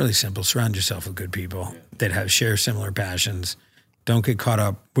 Listen, it's really simple. Surround yourself with good people that share similar passions. Don't get caught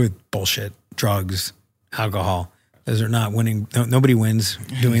up with bullshit, drugs, alcohol. Those are not winning. Nobody wins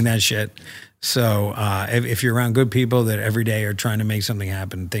doing that shit. So if you're around good people that every day are trying to make something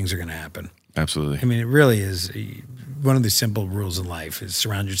happen, things are going to happen. Absolutely. I mean, it really is one of the simple rules in life is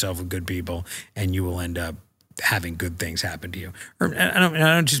surround yourself with good people and you will end up having good things happen to you. I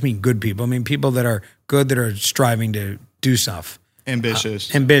don't just mean good people. I mean people that are good, that are striving to do stuff.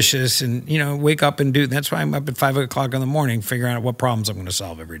 Ambitious. And, wake up and do. That's why I'm up at 5 o'clock in the morning figuring out what problems I'm going to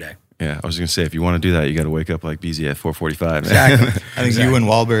solve every day. Yeah, I was going to say, if you want to do that, you got to wake up like BZ at 4:45. Exactly. I think you and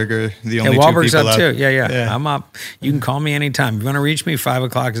Wahlberg are the only two Wahlberg's people up up. too. Yeah. I'm up. You can call me anytime. If you want to reach me, 5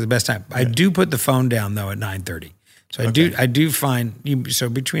 o'clock is the best time. I do put the phone down, though, at 9:30. So I do find, so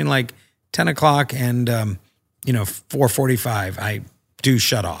between like 10 o'clock and, 4:45, I do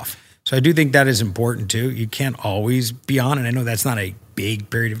shut off. So I do think that is important too. You can't always be on, and I know that's not a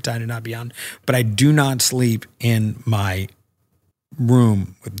big period of time to not be on, but I do not sleep in my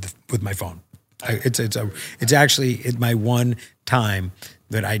room with my phone. It's actually my one time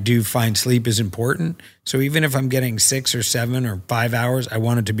that I do find sleep is important. So even if I'm getting 6 or 7 or 5 hours, I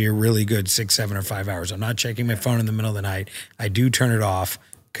want it to be a really good 6, 7, or 5 hours. I'm not checking my phone in the middle of the night. I do turn it off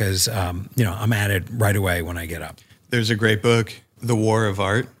because I'm at it right away when I get up. There's a great book, The War of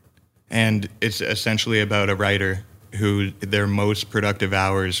Art, and it's essentially about a writer who their most productive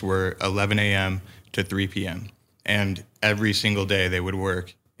hours were 11 a.m. to 3 p.m. And every single day they would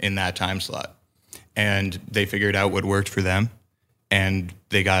work in that time slot. And they figured out what worked for them. And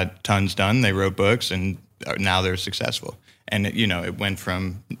they got tons done. They wrote books, and now they're successful. And, it went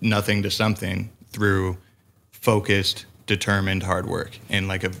from nothing to something through focused, determined hard work in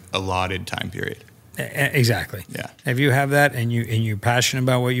like a allotted time period. Exactly. Yeah. If you have that and you're passionate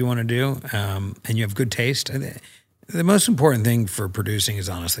about what you want to do, and you have good taste, the most important thing for producing is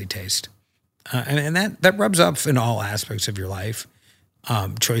honestly taste. And that rubs up in all aspects of your life.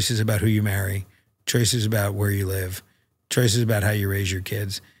 Choices about who you marry, choices about where you live, choices about how you raise your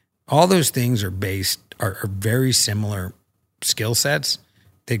kids. All those things are very similar skill sets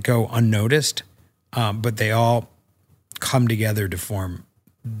that go unnoticed, but they all come together to form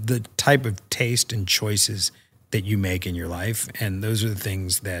the type of taste and choices that you make in your life. And those are the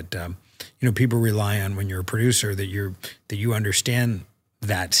things that people rely on when you're a producer, that you understand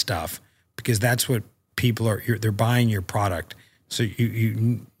that stuff, because that's what people they're buying your product. So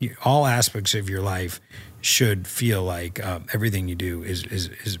you all aspects of your life should feel like everything you do is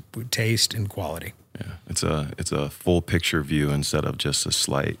taste and quality. Yeah, it's a full picture view instead of just a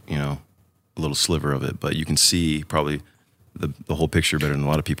slight, a little sliver of it. But you can see probably the whole picture better than a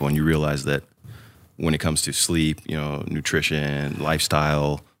lot of people, and you realize that when it comes to sleep, nutrition,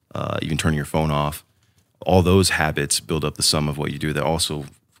 lifestyle, even turning your phone off, all those habits build up the sum of what you do that also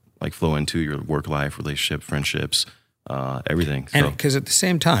like flow into your work life, relationship, friendships, everything. And because at the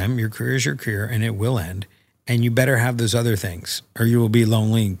same time, your career is your career and it will end, and you better have those other things, or you will be a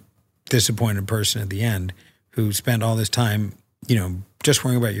lonely, disappointed person at the end who spent all this time, just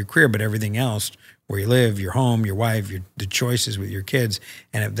worrying about your career, but everything else, where you live, your home, your wife, the choices with your kids.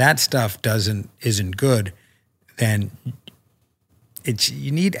 And if that stuff isn't good, then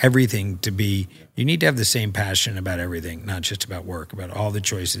you need everything to be, you need to have the same passion about everything, not just about work, about all the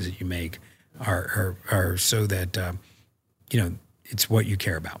choices that you make are so that, it's what you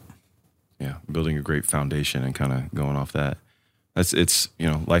care about. Yeah. Building a great foundation and kind of going off that. It's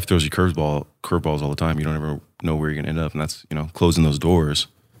life throws you curveballs all the time. You don't ever know where you're going to end up. And that's, closing those doors.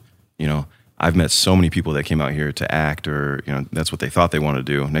 I've met so many people that came out here to act, or, that's what they thought they wanted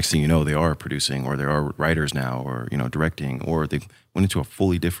to do. Next thing you know, they are producing, or they are writers now, or, directing, or they went into a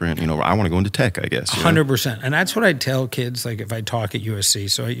fully different, I want to go into tech, I guess. 100%. And that's what I tell kids, like if I talk at USC.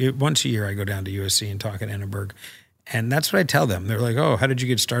 So once a year I go down to USC and talk at Annenberg. And that's what I tell them. They're like, oh, how did you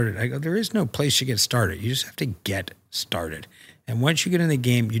get started? I go, there is no place you get started. You just have to get started. And once you get in the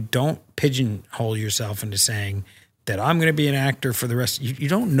game, you don't pigeonhole yourself into saying that I'm going to be an actor for the rest. You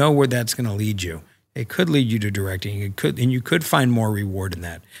don't know where that's going to lead you. It could lead you to directing. You could find more reward in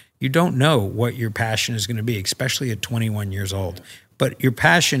that. You don't know what your passion is going to be, especially at 21 years old. But your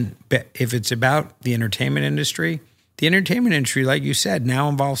passion, if it's about the entertainment industry, like you said, now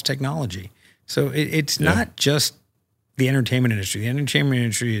involves technology. So it's not just the entertainment industry. The entertainment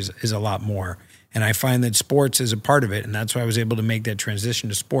industry is a lot more. And I find that sports is a part of it, and that's why I was able to make that transition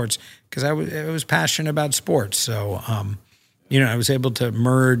to sports, because I was passionate about sports. So, I was able to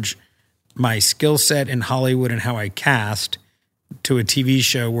merge my skill set in Hollywood and how I cast to a TV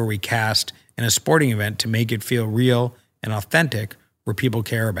show where we cast in a sporting event to make it feel real and authentic, where people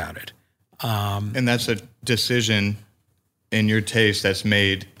care about it. And that's a decision in your taste that's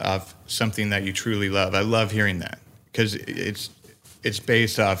made of something that you truly love. I love hearing that, because it's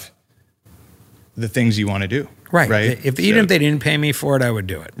based off the things you want to do. Right. Even if they didn't pay me for it, I would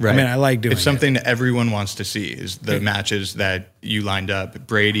do it. Right. I mean, I like doing it. It's something that everyone wants to see, is the matches that you lined up.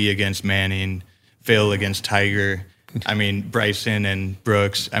 Brady against Manning, Phil against Tiger. I mean, Bryson and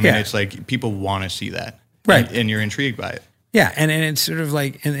Brooks. I mean, it's like people want to see that. Right. And you're intrigued by it. Yeah. And it's sort of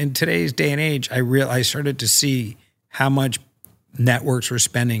like in today's day and age, I started to see how much networks were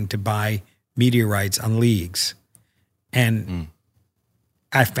spending to buy media rights on leagues. And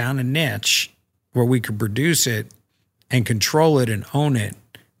I found a niche where we could produce it and control it and own it,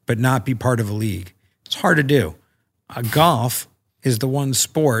 but not be part of a league. It's hard to do. Golf is the one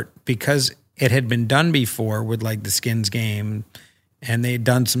sport, because it had been done before with like the Skins game, and they had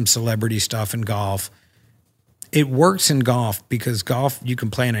done some celebrity stuff in golf. It works in golf because golf, you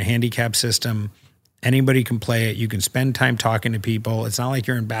can play in a handicap system. Anybody can play it. You can spend time talking to people. It's not like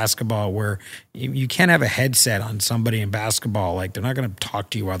you're in basketball where you can't have a headset on somebody in basketball. Like, they're not going to talk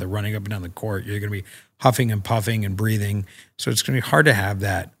to you while they're running up and down the court. You're going to be huffing and puffing and breathing. So it's going to be hard to have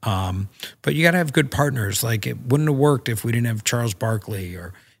that. But you got to have good partners. Like, it wouldn't have worked if we didn't have Charles Barkley,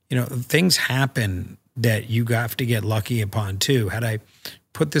 or, things happen that you have to get lucky upon too. Had I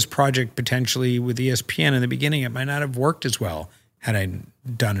put this project potentially with ESPN in the beginning, it might not have worked as well had I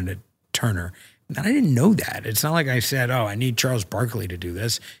done it at Turner. And I didn't know that. It's not like I said, oh, I need Charles Barkley to do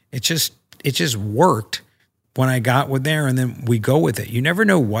this. it just worked when I got with there, and then we go with it. You never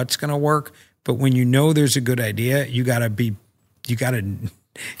know what's going to work, but when you know there's a good idea, you got to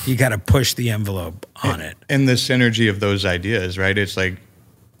push the envelope on it. And the synergy of those ideas, right? It's like,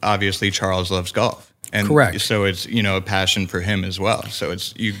 obviously Charles loves golf. And correct. So it's, a passion for him as well. So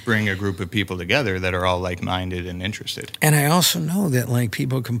it's, you bring a group of people together that are all like-minded and interested. And I also know that like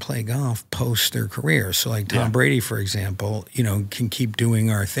people can play golf post their career. So like Tom Brady, for example, can keep doing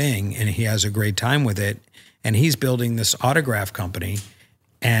our thing and he has a great time with it. And he's building this autograph company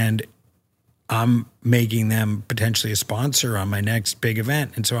and I'm making them potentially a sponsor on my next big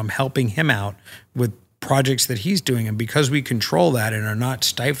event. And so I'm helping him out with projects that he's doing. And because we control that and are not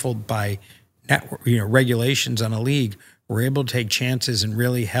stifled by regulations on a league, we're able to take chances and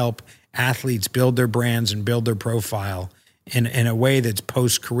really help athletes build their brands and build their profile in a way that's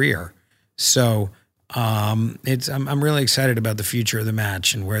post-career. So I'm really excited about the future of the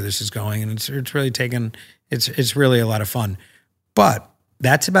match and where this is going. And it's really it's really a lot of fun. But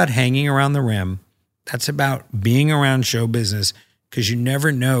that's about hanging around the rim. That's about being around show business, because you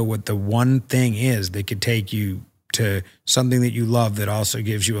never know what the one thing is that could take you to something that you love that also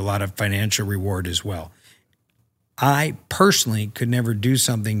gives you a lot of financial reward as well. I personally could never do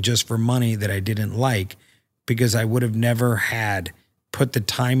something just for money that I didn't like, because I would have never had put the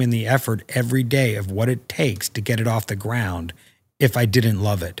time and the effort every day of what it takes to get it off the ground if I didn't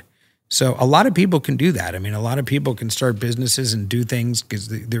love it. So a lot of people can do that. I mean, a lot of people can start businesses and do things because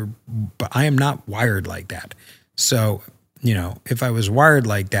but I am not wired like that. So if I was wired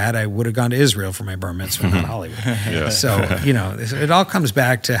like that, I would have gone to Israel for my bar mitzvah, not Hollywood. Yeah. So, it all comes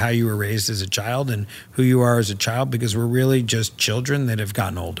back to how you were raised as a child and who you are as a child, because we're really just children that have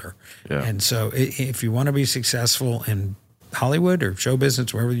gotten older. Yeah. And so if you want to be successful in Hollywood or show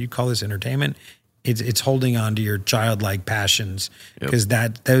business, wherever you call this, entertainment, it's holding on to your childlike passions, because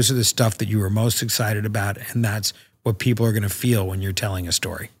those are the stuff that you were most excited about, and that's what people are going to feel when you're telling a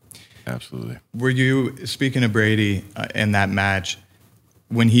story. Absolutely. Were you, speaking of Brady in that match,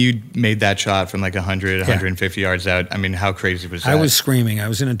 when he made that shot from like 100, 150 yards out, I mean, how crazy was that? I was screaming. I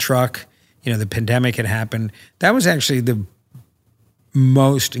was in a truck. The pandemic had happened. That was actually the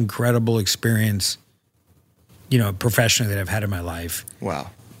most incredible experience, professionally, that I've had in my life. Wow.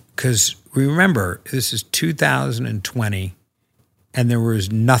 Because remember, this is 2020 and there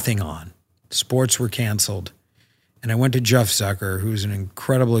was nothing on. Sports were canceled. And I went to Jeff Zucker, who's an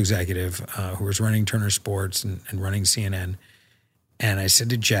incredible executive who was running Turner Sports and running CNN. And I said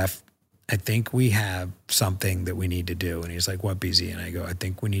to Jeff, I think we have something that we need to do. And he's like, what, BZ? And I go, I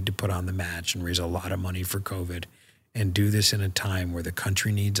think we need to put on the match and raise a lot of money for COVID and do this in a time where the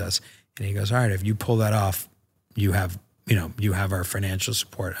country needs us. And he goes, all right, if you pull that off, you have our financial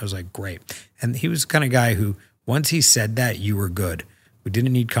support. I was like, great. And he was the kind of guy who, once he said that, you were good. We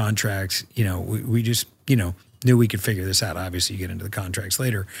didn't need contracts. We just, knew we could figure this out. Obviously, you get into the contracts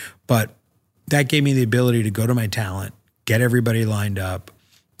later. But that gave me the ability to go to my talent, get everybody lined up,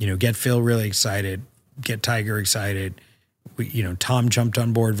 get Phil really excited, get Tiger excited. Tom jumped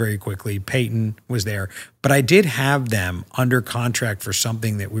on board very quickly. Peyton was there. But I did have them under contract for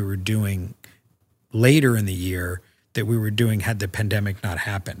something that we were doing later in the year that we were doing had the pandemic not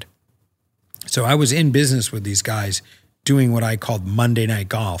happened. So I was in business with these guys doing what I called Monday Night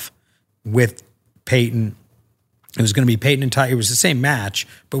Golf with Peyton. It was going to be Peyton and Tiger. It was the same match,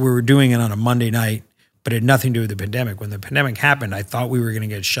 but we were doing it on a Monday night, but it had nothing to do with the pandemic. When the pandemic happened, I thought we were going to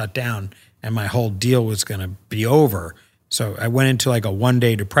get shut down and my whole deal was going to be over. So I went into like a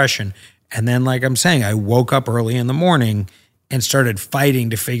one-day depression. And then, like I'm saying, I woke up early in the morning and started fighting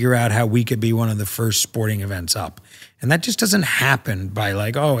to figure out how we could be one of the first sporting events up. And that just doesn't happen by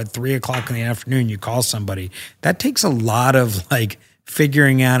like, at 3:00 in the afternoon, you call somebody. That takes a lot of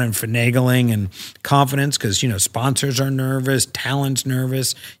figuring out and finagling and confidence, because, sponsors are nervous, talent's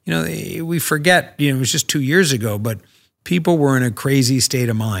nervous. We forget, it was just 2 years ago, but people were in a crazy state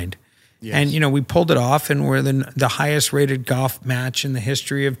of mind. Yes. And, we pulled it off, and we're the highest rated golf match in the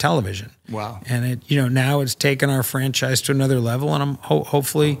history of television. Wow. And now it's taken our franchise to another level, and I'm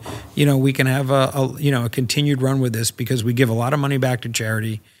hopefully, we can have a continued run with this, because we give a lot of money back to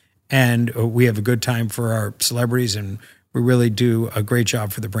charity, and we have a good time for our celebrities, and we really do a great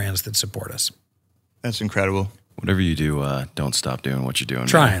job for the brands that support us. That's incredible. Whatever you do, don't stop doing what you're doing. I'm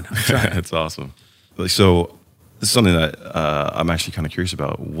trying. It's awesome. So this is something that I'm actually kind of curious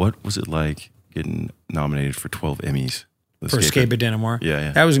about. What was it like getting nominated for 12 Emmys? For Escape at Dannemora?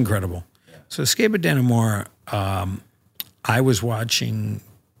 Yeah. That was incredible. So Escape at Dannemora, I was watching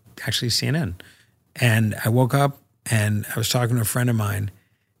actually CNN, and I woke up and I was talking to a friend of mine,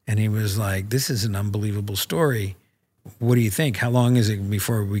 And he was like, this is an unbelievable story. What do you think? How long is it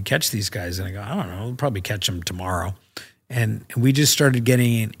before we catch these guys? And I go, I don't know. We'll probably catch them tomorrow. And we just started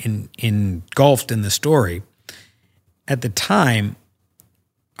getting engulfed in the story. At the time,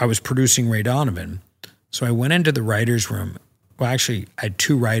 I was producing Ray Donovan. So I went into the writer's room. Well, actually, I had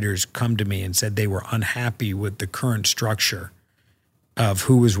 2 writers come to me and said they were unhappy with the current structure of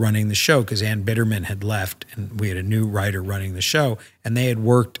who was running the show, because Ann Bitterman had left and we had a new writer running the show, and they had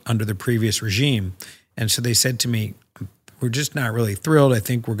worked under the previous regime. And so they said to me, we're just not really thrilled. I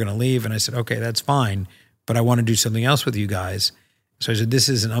think we're going to leave. And I said, okay, that's fine, but I want to do something else with you guys. So I said, this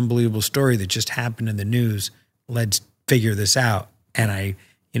is an unbelievable story that just happened in the news. Let's figure this out. And I,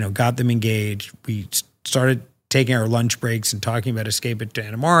 got them engaged. We started taking our lunch breaks and talking about Escape at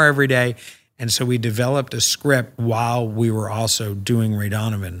Dannemora every day. And so we developed a script while we were also doing Ray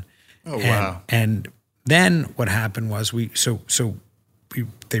Donovan. Oh, wow. And then what happened was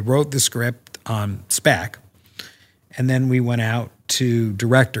they wrote the script on spec, and then we went out to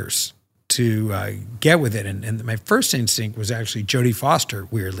directors to get with it. And my first instinct was actually Jodie Foster,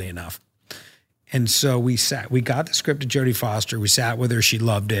 weirdly enough. And so we got the script to Jodie Foster. We sat with her. She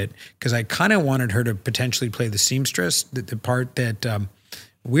loved it, because I kind of wanted her to potentially play the seamstress, the part that,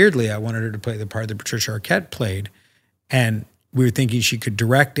 weirdly, I wanted her to play the part that Patricia Arquette played. And we were thinking she could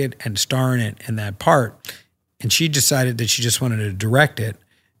direct it and star in it in that part. And she decided that she just wanted to direct it.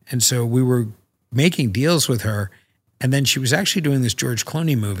 And so we were making deals with her. And then she was actually doing this George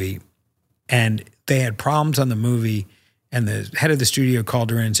Clooney movie, and they had problems on the movie. And the head of the studio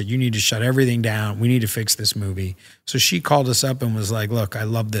called her in and said, you need to shut everything down. We need to fix this movie. So she called us up and was like, look, I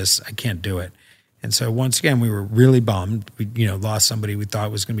love this. I can't do it. And so once again, we were really bummed. We, lost somebody we thought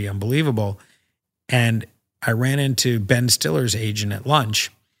was going to be unbelievable. And I ran into Ben Stiller's agent at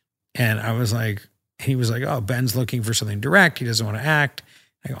lunch, and he was like, oh, Ben's looking for something direct. He doesn't want to act.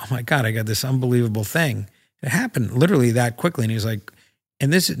 I go, oh my God, I got this unbelievable thing. It happened literally that quickly. And he was like,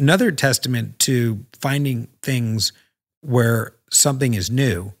 and this is another testament to finding things where something is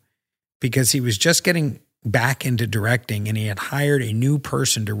new, because he was just getting back into directing, and he had hired a new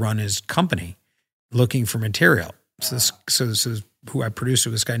person to run his company looking for material. So this is who I produced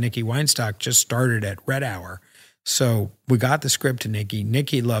with, this guy, Nikki Weinstock, just started at Red Hour. So we got the script to Nikki.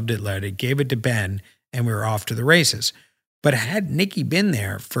 Nikki loved it, led it, gave it to Ben, and we were off to the races. But had Nikki been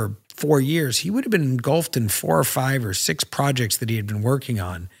there for 4 years, he would have been engulfed in 4 or 5 or 6 projects that he had been working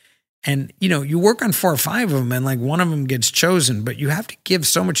on. And, you work on 4 or 5 of them, and like one of them gets chosen, but you have to give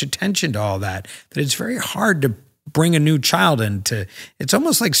so much attention to all that it's very hard to bring a new child into. It's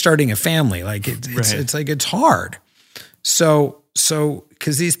almost like starting a family. Like it's hard. So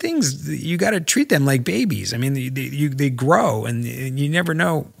because these things, you got to treat them like babies. I mean, they grow, and you never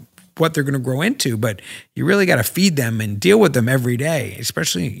know what they're going to grow into, but you really got to feed them and deal with them every day,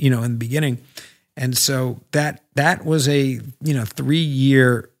 especially, in the beginning. And so that was a,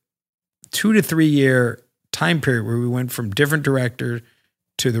 2 to 3 year time period where we went from different director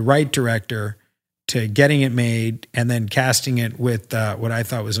to the right director to getting it made, and then casting it with what I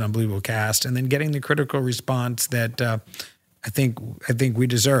thought was an unbelievable cast, and then getting the critical response that I think we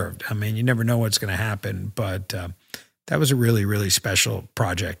deserved. I mean, you never know what's going to happen, but that was a really, really special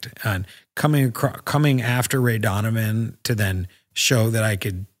project. And coming after Ray Donovan to then show that I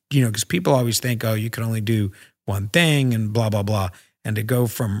could, because people always think, oh, you can only do one thing and blah, blah, blah. And to go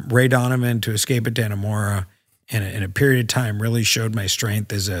from Ray Donovan to Escape at Dannemora in a period of time really showed my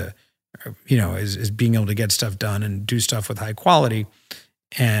strength as as being able to get stuff done and do stuff with high quality.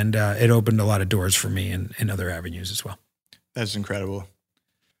 And it opened a lot of doors for me in other avenues as well. That's incredible.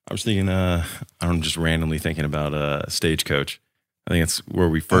 I was thinking, I'm just randomly thinking about Stagecoach. I think it's where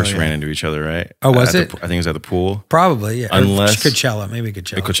we first ran into each other, right? Oh, was it? I think it was at the pool. Probably, yeah. Unless Coachella, maybe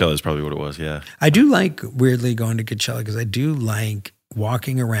Coachella. Coachella is probably what it was, yeah. I do like, weirdly, going to Coachella, because I do like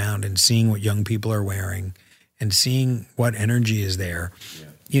walking around and seeing what young people are wearing and seeing what energy is there.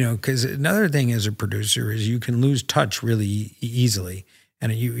 Yeah. Because another thing as a producer is you can lose touch really easily.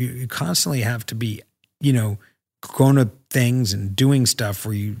 And you constantly have to be, going to things and doing stuff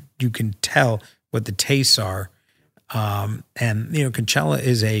where you can tell what the tastes are. And Coachella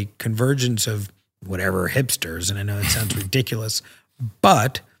is a convergence of whatever hipsters, and I know it sounds ridiculous,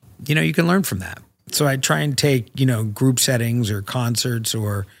 but you can learn from that. So I try and take group settings or concerts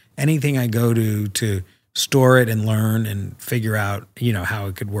or anything I go to store it and learn and figure out how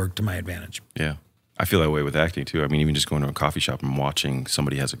it could work to my advantage. Yeah, I feel that way with acting too. I mean, even just going to a coffee shop and watching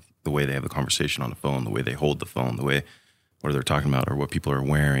somebody the way they have the conversation on the phone, the way they hold the phone, the way what they're talking about or what people are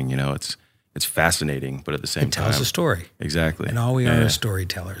wearing. It's fascinating, but at the same time, it tells a story. Exactly. And all we are is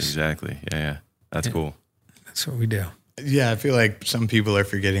storytellers. Exactly. Yeah. That's cool. That's what we do. Yeah, I feel like some people are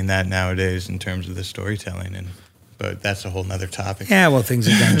forgetting that nowadays in terms of the storytelling, but that's a whole nother topic. Yeah, well, things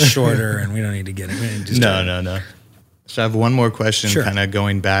have gotten shorter, and we don't need to get it. No. So I have one more question, Sure. kind of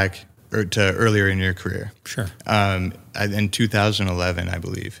going back to earlier in your career. Sure. In 2011, I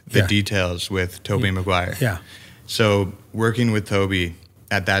believe, The Details with Tobey Maguire. Yeah. So working with Tobey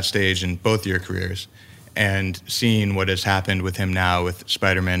at that stage in both your careers and seeing what has happened with him now with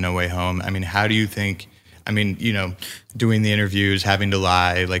Spider-Man No Way Home, I mean, how do you think, doing the interviews, having to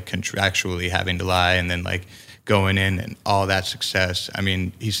lie, like contractually having to lie, and then like going in and all that success. I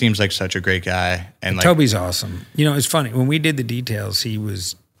mean, he seems like such a great guy. And like, Tobey's awesome. It's funny. When we did The Details, he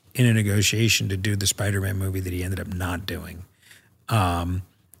was in a negotiation to do the Spider-Man movie that he ended up not doing.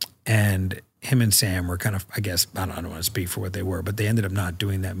 And him and Sam were kind of, I guess, I don't want to speak for what they were, but they ended up not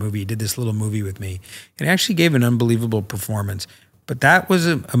doing that movie. He did this little movie with me and actually gave an unbelievable performance. But that was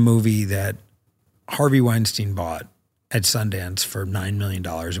a movie that Harvey Weinstein bought at Sundance for $9 million,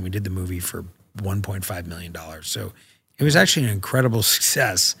 and we did the movie for $1.5 million. So it was actually an incredible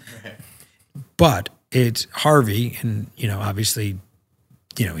success. Okay. But it's Harvey, and obviously,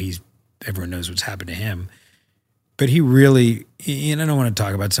 everyone knows what's happened to him. But he really, and I don't want to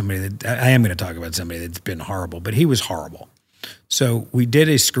talk about somebody that, I am going to talk about somebody that's been horrible, but he was horrible. So we did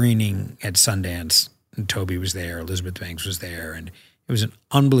a screening at Sundance, and Tobey was there, Elizabeth Banks was there, and it was an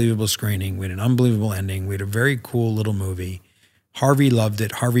unbelievable screening. We had an unbelievable ending. We had a very cool little movie. Harvey loved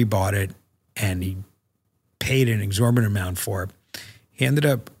it. Harvey bought it, and he paid an exorbitant amount for it. He ended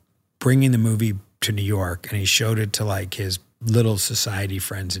up bringing the movie to New York, and he showed it to like his little society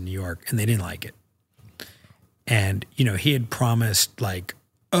friends in New York, and they didn't like it. And, he had promised like,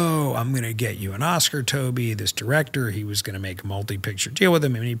 oh, I'm going to get you an Oscar, Tobey, this director. He was going to make a multi-picture deal with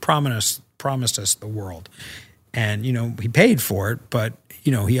him, and he promised us the world. And, he paid for it, but,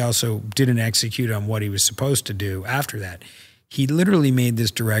 he also didn't execute on what he was supposed to do after that. He literally made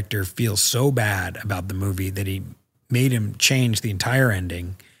this director feel so bad about the movie that he made him change the entire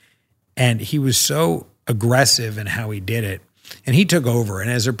ending. And he was so aggressive in how he did it. And he took over. And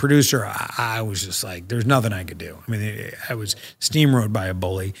as a producer, I was just like, there's nothing I could do. I mean, I was steamrolled by a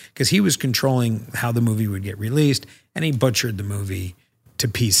bully because he was controlling how the movie would get released. And he butchered the movie to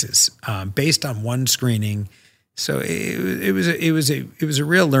pieces based on one screening. So it was a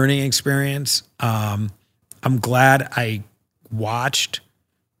real learning experience. I'm glad I watched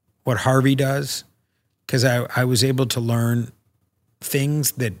what Harvey does because I was able to learn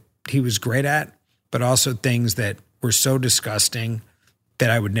things that he was great at, but also things that were so disgusting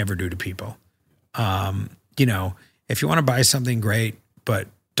that I would never do to people. If you want to buy something, great, but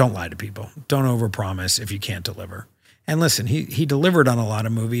don't lie to people. Don't overpromise if you can't deliver. And listen, he delivered on a lot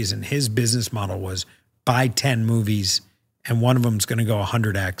of movies, and his business model was buy 10 movies, and one of them is going to go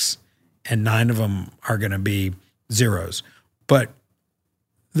 100x, and 9 of them are going to be zeros. But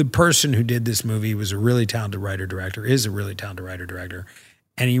the person who did this movie was a really talented writer-director, is a really talented writer-director,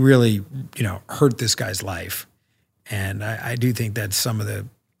 and he really, hurt this guy's life. And I do think that's some of the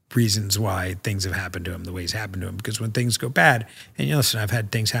reasons why things have happened to him the way it's happened to him. Because when things go bad, and listen, I've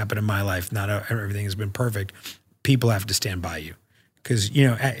had things happen in my life, not everything has been perfect, people have to stand by you. Because,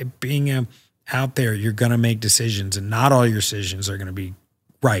 being out there, you're going to make decisions, and not all your decisions are going to be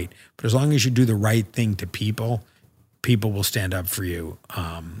right. But as long as you do the right thing to people, people will stand up for you,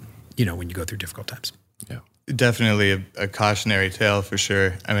 when you go through difficult times. Yeah. Definitely a cautionary tale for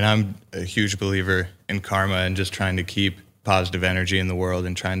sure. I mean, I'm a huge believer in karma and just trying to keep positive energy in the world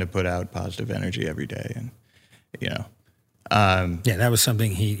and trying to put out positive energy every day. And, that was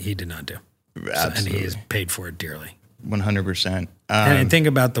something he did not do. Absolutely. And he has paid for it dearly. 100%. And think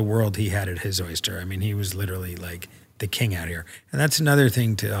about the world he had at his oyster. I mean, he was literally like the king out here. And that's another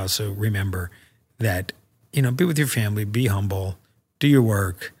thing to also remember that, be with your family, be humble, do your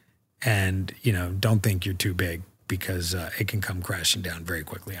work, and, don't think you're too big because it can come crashing down very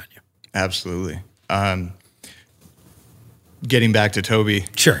quickly on you. Absolutely. Getting back to Tobey.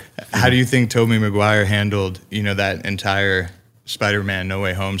 Sure. How do you think Tobey Maguire handled, that entire Spider-Man No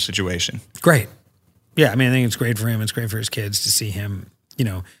Way Home situation? Great. Yeah, I mean, I think it's great for him. It's great for his kids to see him,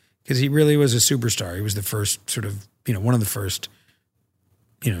 because he really was a superstar. He was the first sort of, one of the first,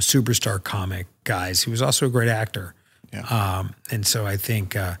 superstar comic guys. He was also a great actor. Yeah. And so I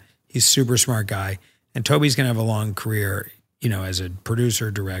think he's a super smart guy. And Tobey's going to have a long career, as a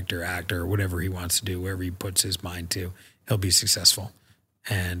producer, director, actor, whatever he wants to do, wherever he puts his mind to, he'll be successful.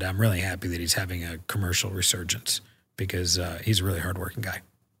 And I'm really happy that he's having a commercial resurgence because he's a really hardworking guy.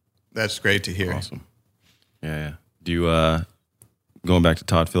 That's great to hear. Awesome. Yeah. Do you, going back to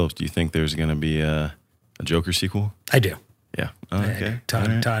Todd Phillips, do you think there's going to be a Joker sequel? I do. Yeah. Oh, okay.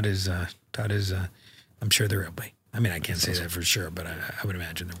 Todd is, I'm sure there will be. I mean, I can't say that for sure, but I would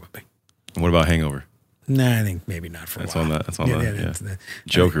imagine there would be. And what about Hangover? Nah, I think maybe not for a while. That's on that.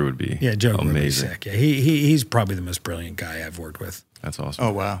 Joker would be Joker amazing. would be sick. Yeah, he's probably the most brilliant guy I've worked with. That's awesome.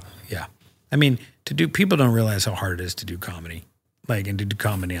 Oh, wow. Yeah. I mean, people don't realize how hard it is to do comedy, and to do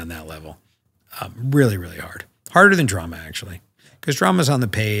comedy on that level. Really, really hard. Harder than drama, actually. Because drama's on the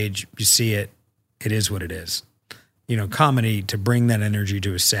page, you see it, it is what it is. Comedy, to bring that energy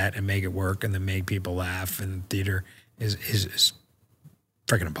to a set and make it work and then make people laugh in theater is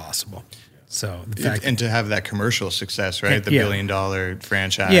freaking impossible. So the fact and to have that commercial success, right? The $1 billion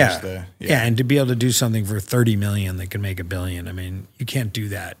franchise. Yeah. And to be able to do something for $30 million that can make $1 billion. I mean, you can't do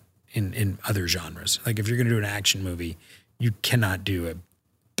that in other genres. Like if you're going to do an action movie, you cannot do a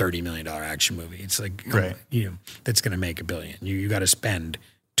 $30 million action movie. It's like, right. That's going to make $1 billion. You got to spend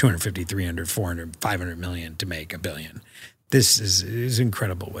 250, 300, 400, 500 million to make $1 billion. This is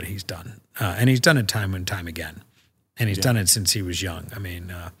incredible what he's done. And he's done it time and time again. And he's done it since he was young. I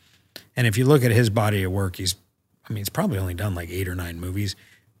mean, and if you look at his body of work, he's probably only done like 8 or 9 movies.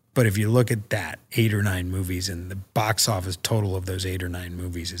 But if you look at that 8 or 9 movies, and the box office total of those 8 or 9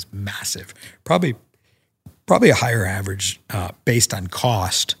 movies is massive, probably a higher average based on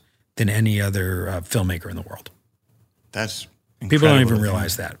cost than any other filmmaker in the world. That's incredible. People don't even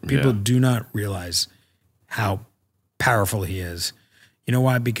realize that. People do not realize how powerful he is. You know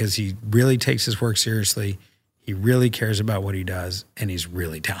why? Because he really takes his work seriously. He really cares about what he does, and he's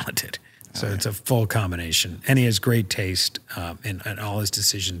really talented. So it's a full combination. And he has great taste in all his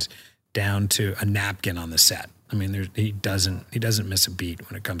decisions, down to a napkin on the set. I mean, he doesn't miss a beat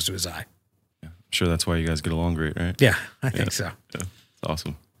when it comes to his eye. Yeah. I'm sure that's why you guys get along great, right? Yeah, I think so. Yeah. It's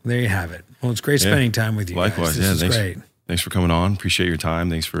awesome. There you have it. Well, it's great spending time with you. Likewise, guys. This is great. Thanks for coming on. Appreciate your time.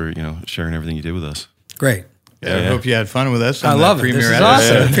 Thanks for sharing everything you did with us. Great. Yeah, I hope you had fun with us. I love it. This is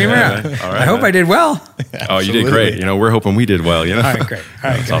awesome. All right, I hope I did well. Oh, you did great. We're hoping we did well. All right, great. All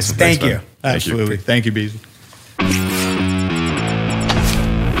right, guys. Awesome. Thank you. Absolutely. Thank you, Beasley.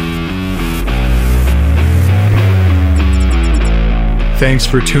 Thanks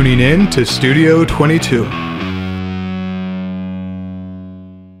for tuning in to Studio 22.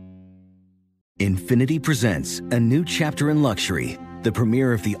 Infinity presents a new chapter in luxury, the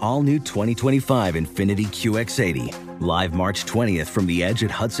premiere of the all-new 2025 Infinity QX80, live March 20th from the Edge at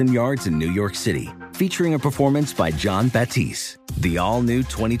Hudson Yards in New York City, featuring a performance by John Batiste. The all-new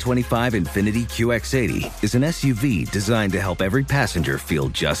 2025 Infinity QX80 is an SUV designed to help every passenger feel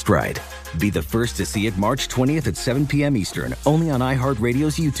just right. Be the first to see it March 20th at 7 p.m. Eastern, only on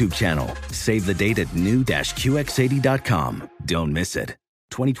iHeartRadio's YouTube channel. Save the date at new-QX80.com. Don't miss it.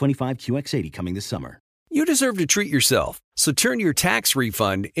 2025 QX80 coming this summer. You deserve to treat yourself, so turn your tax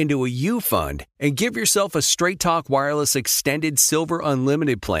refund into a U fund and give yourself a Straight Talk Wireless Extended Silver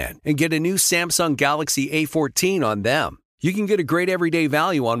Unlimited plan and get a new Samsung Galaxy A14 on them. You can get a great everyday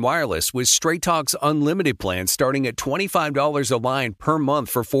value on wireless with Straight Talk's Unlimited plan starting at $25 a line per month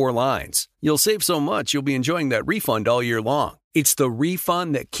for 4 lines. You'll save so much you'll be enjoying that refund all year long. It's the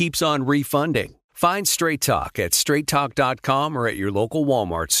refund that keeps on refunding. Find Straight Talk at straighttalk.com or at your local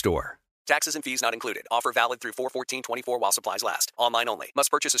Walmart store. Taxes and fees not included. Offer valid through 4/14/24 while supplies last. Online only.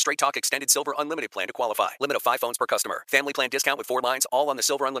 Must purchase a Straight Talk Extended Silver Unlimited plan to qualify. Limit of 5 phones per customer. Family plan discount with 4 lines, all on the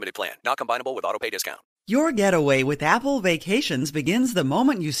Silver Unlimited plan. Not combinable with autopay discount. Your getaway with Apple Vacations begins the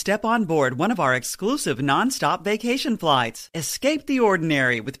moment you step on board one of our exclusive nonstop vacation flights. Escape the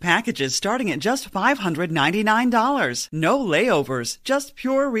ordinary with packages starting at just $599. No layovers, just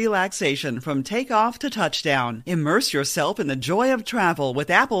pure relaxation from takeoff to touchdown. Immerse yourself in the joy of travel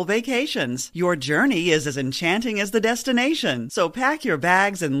with Apple Vacations. Your journey is as enchanting as the destination, so pack your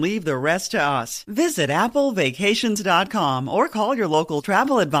bags and leave the rest to us. Visit applevacations.com or call your local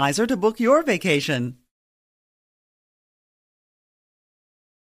travel advisor to book your vacation.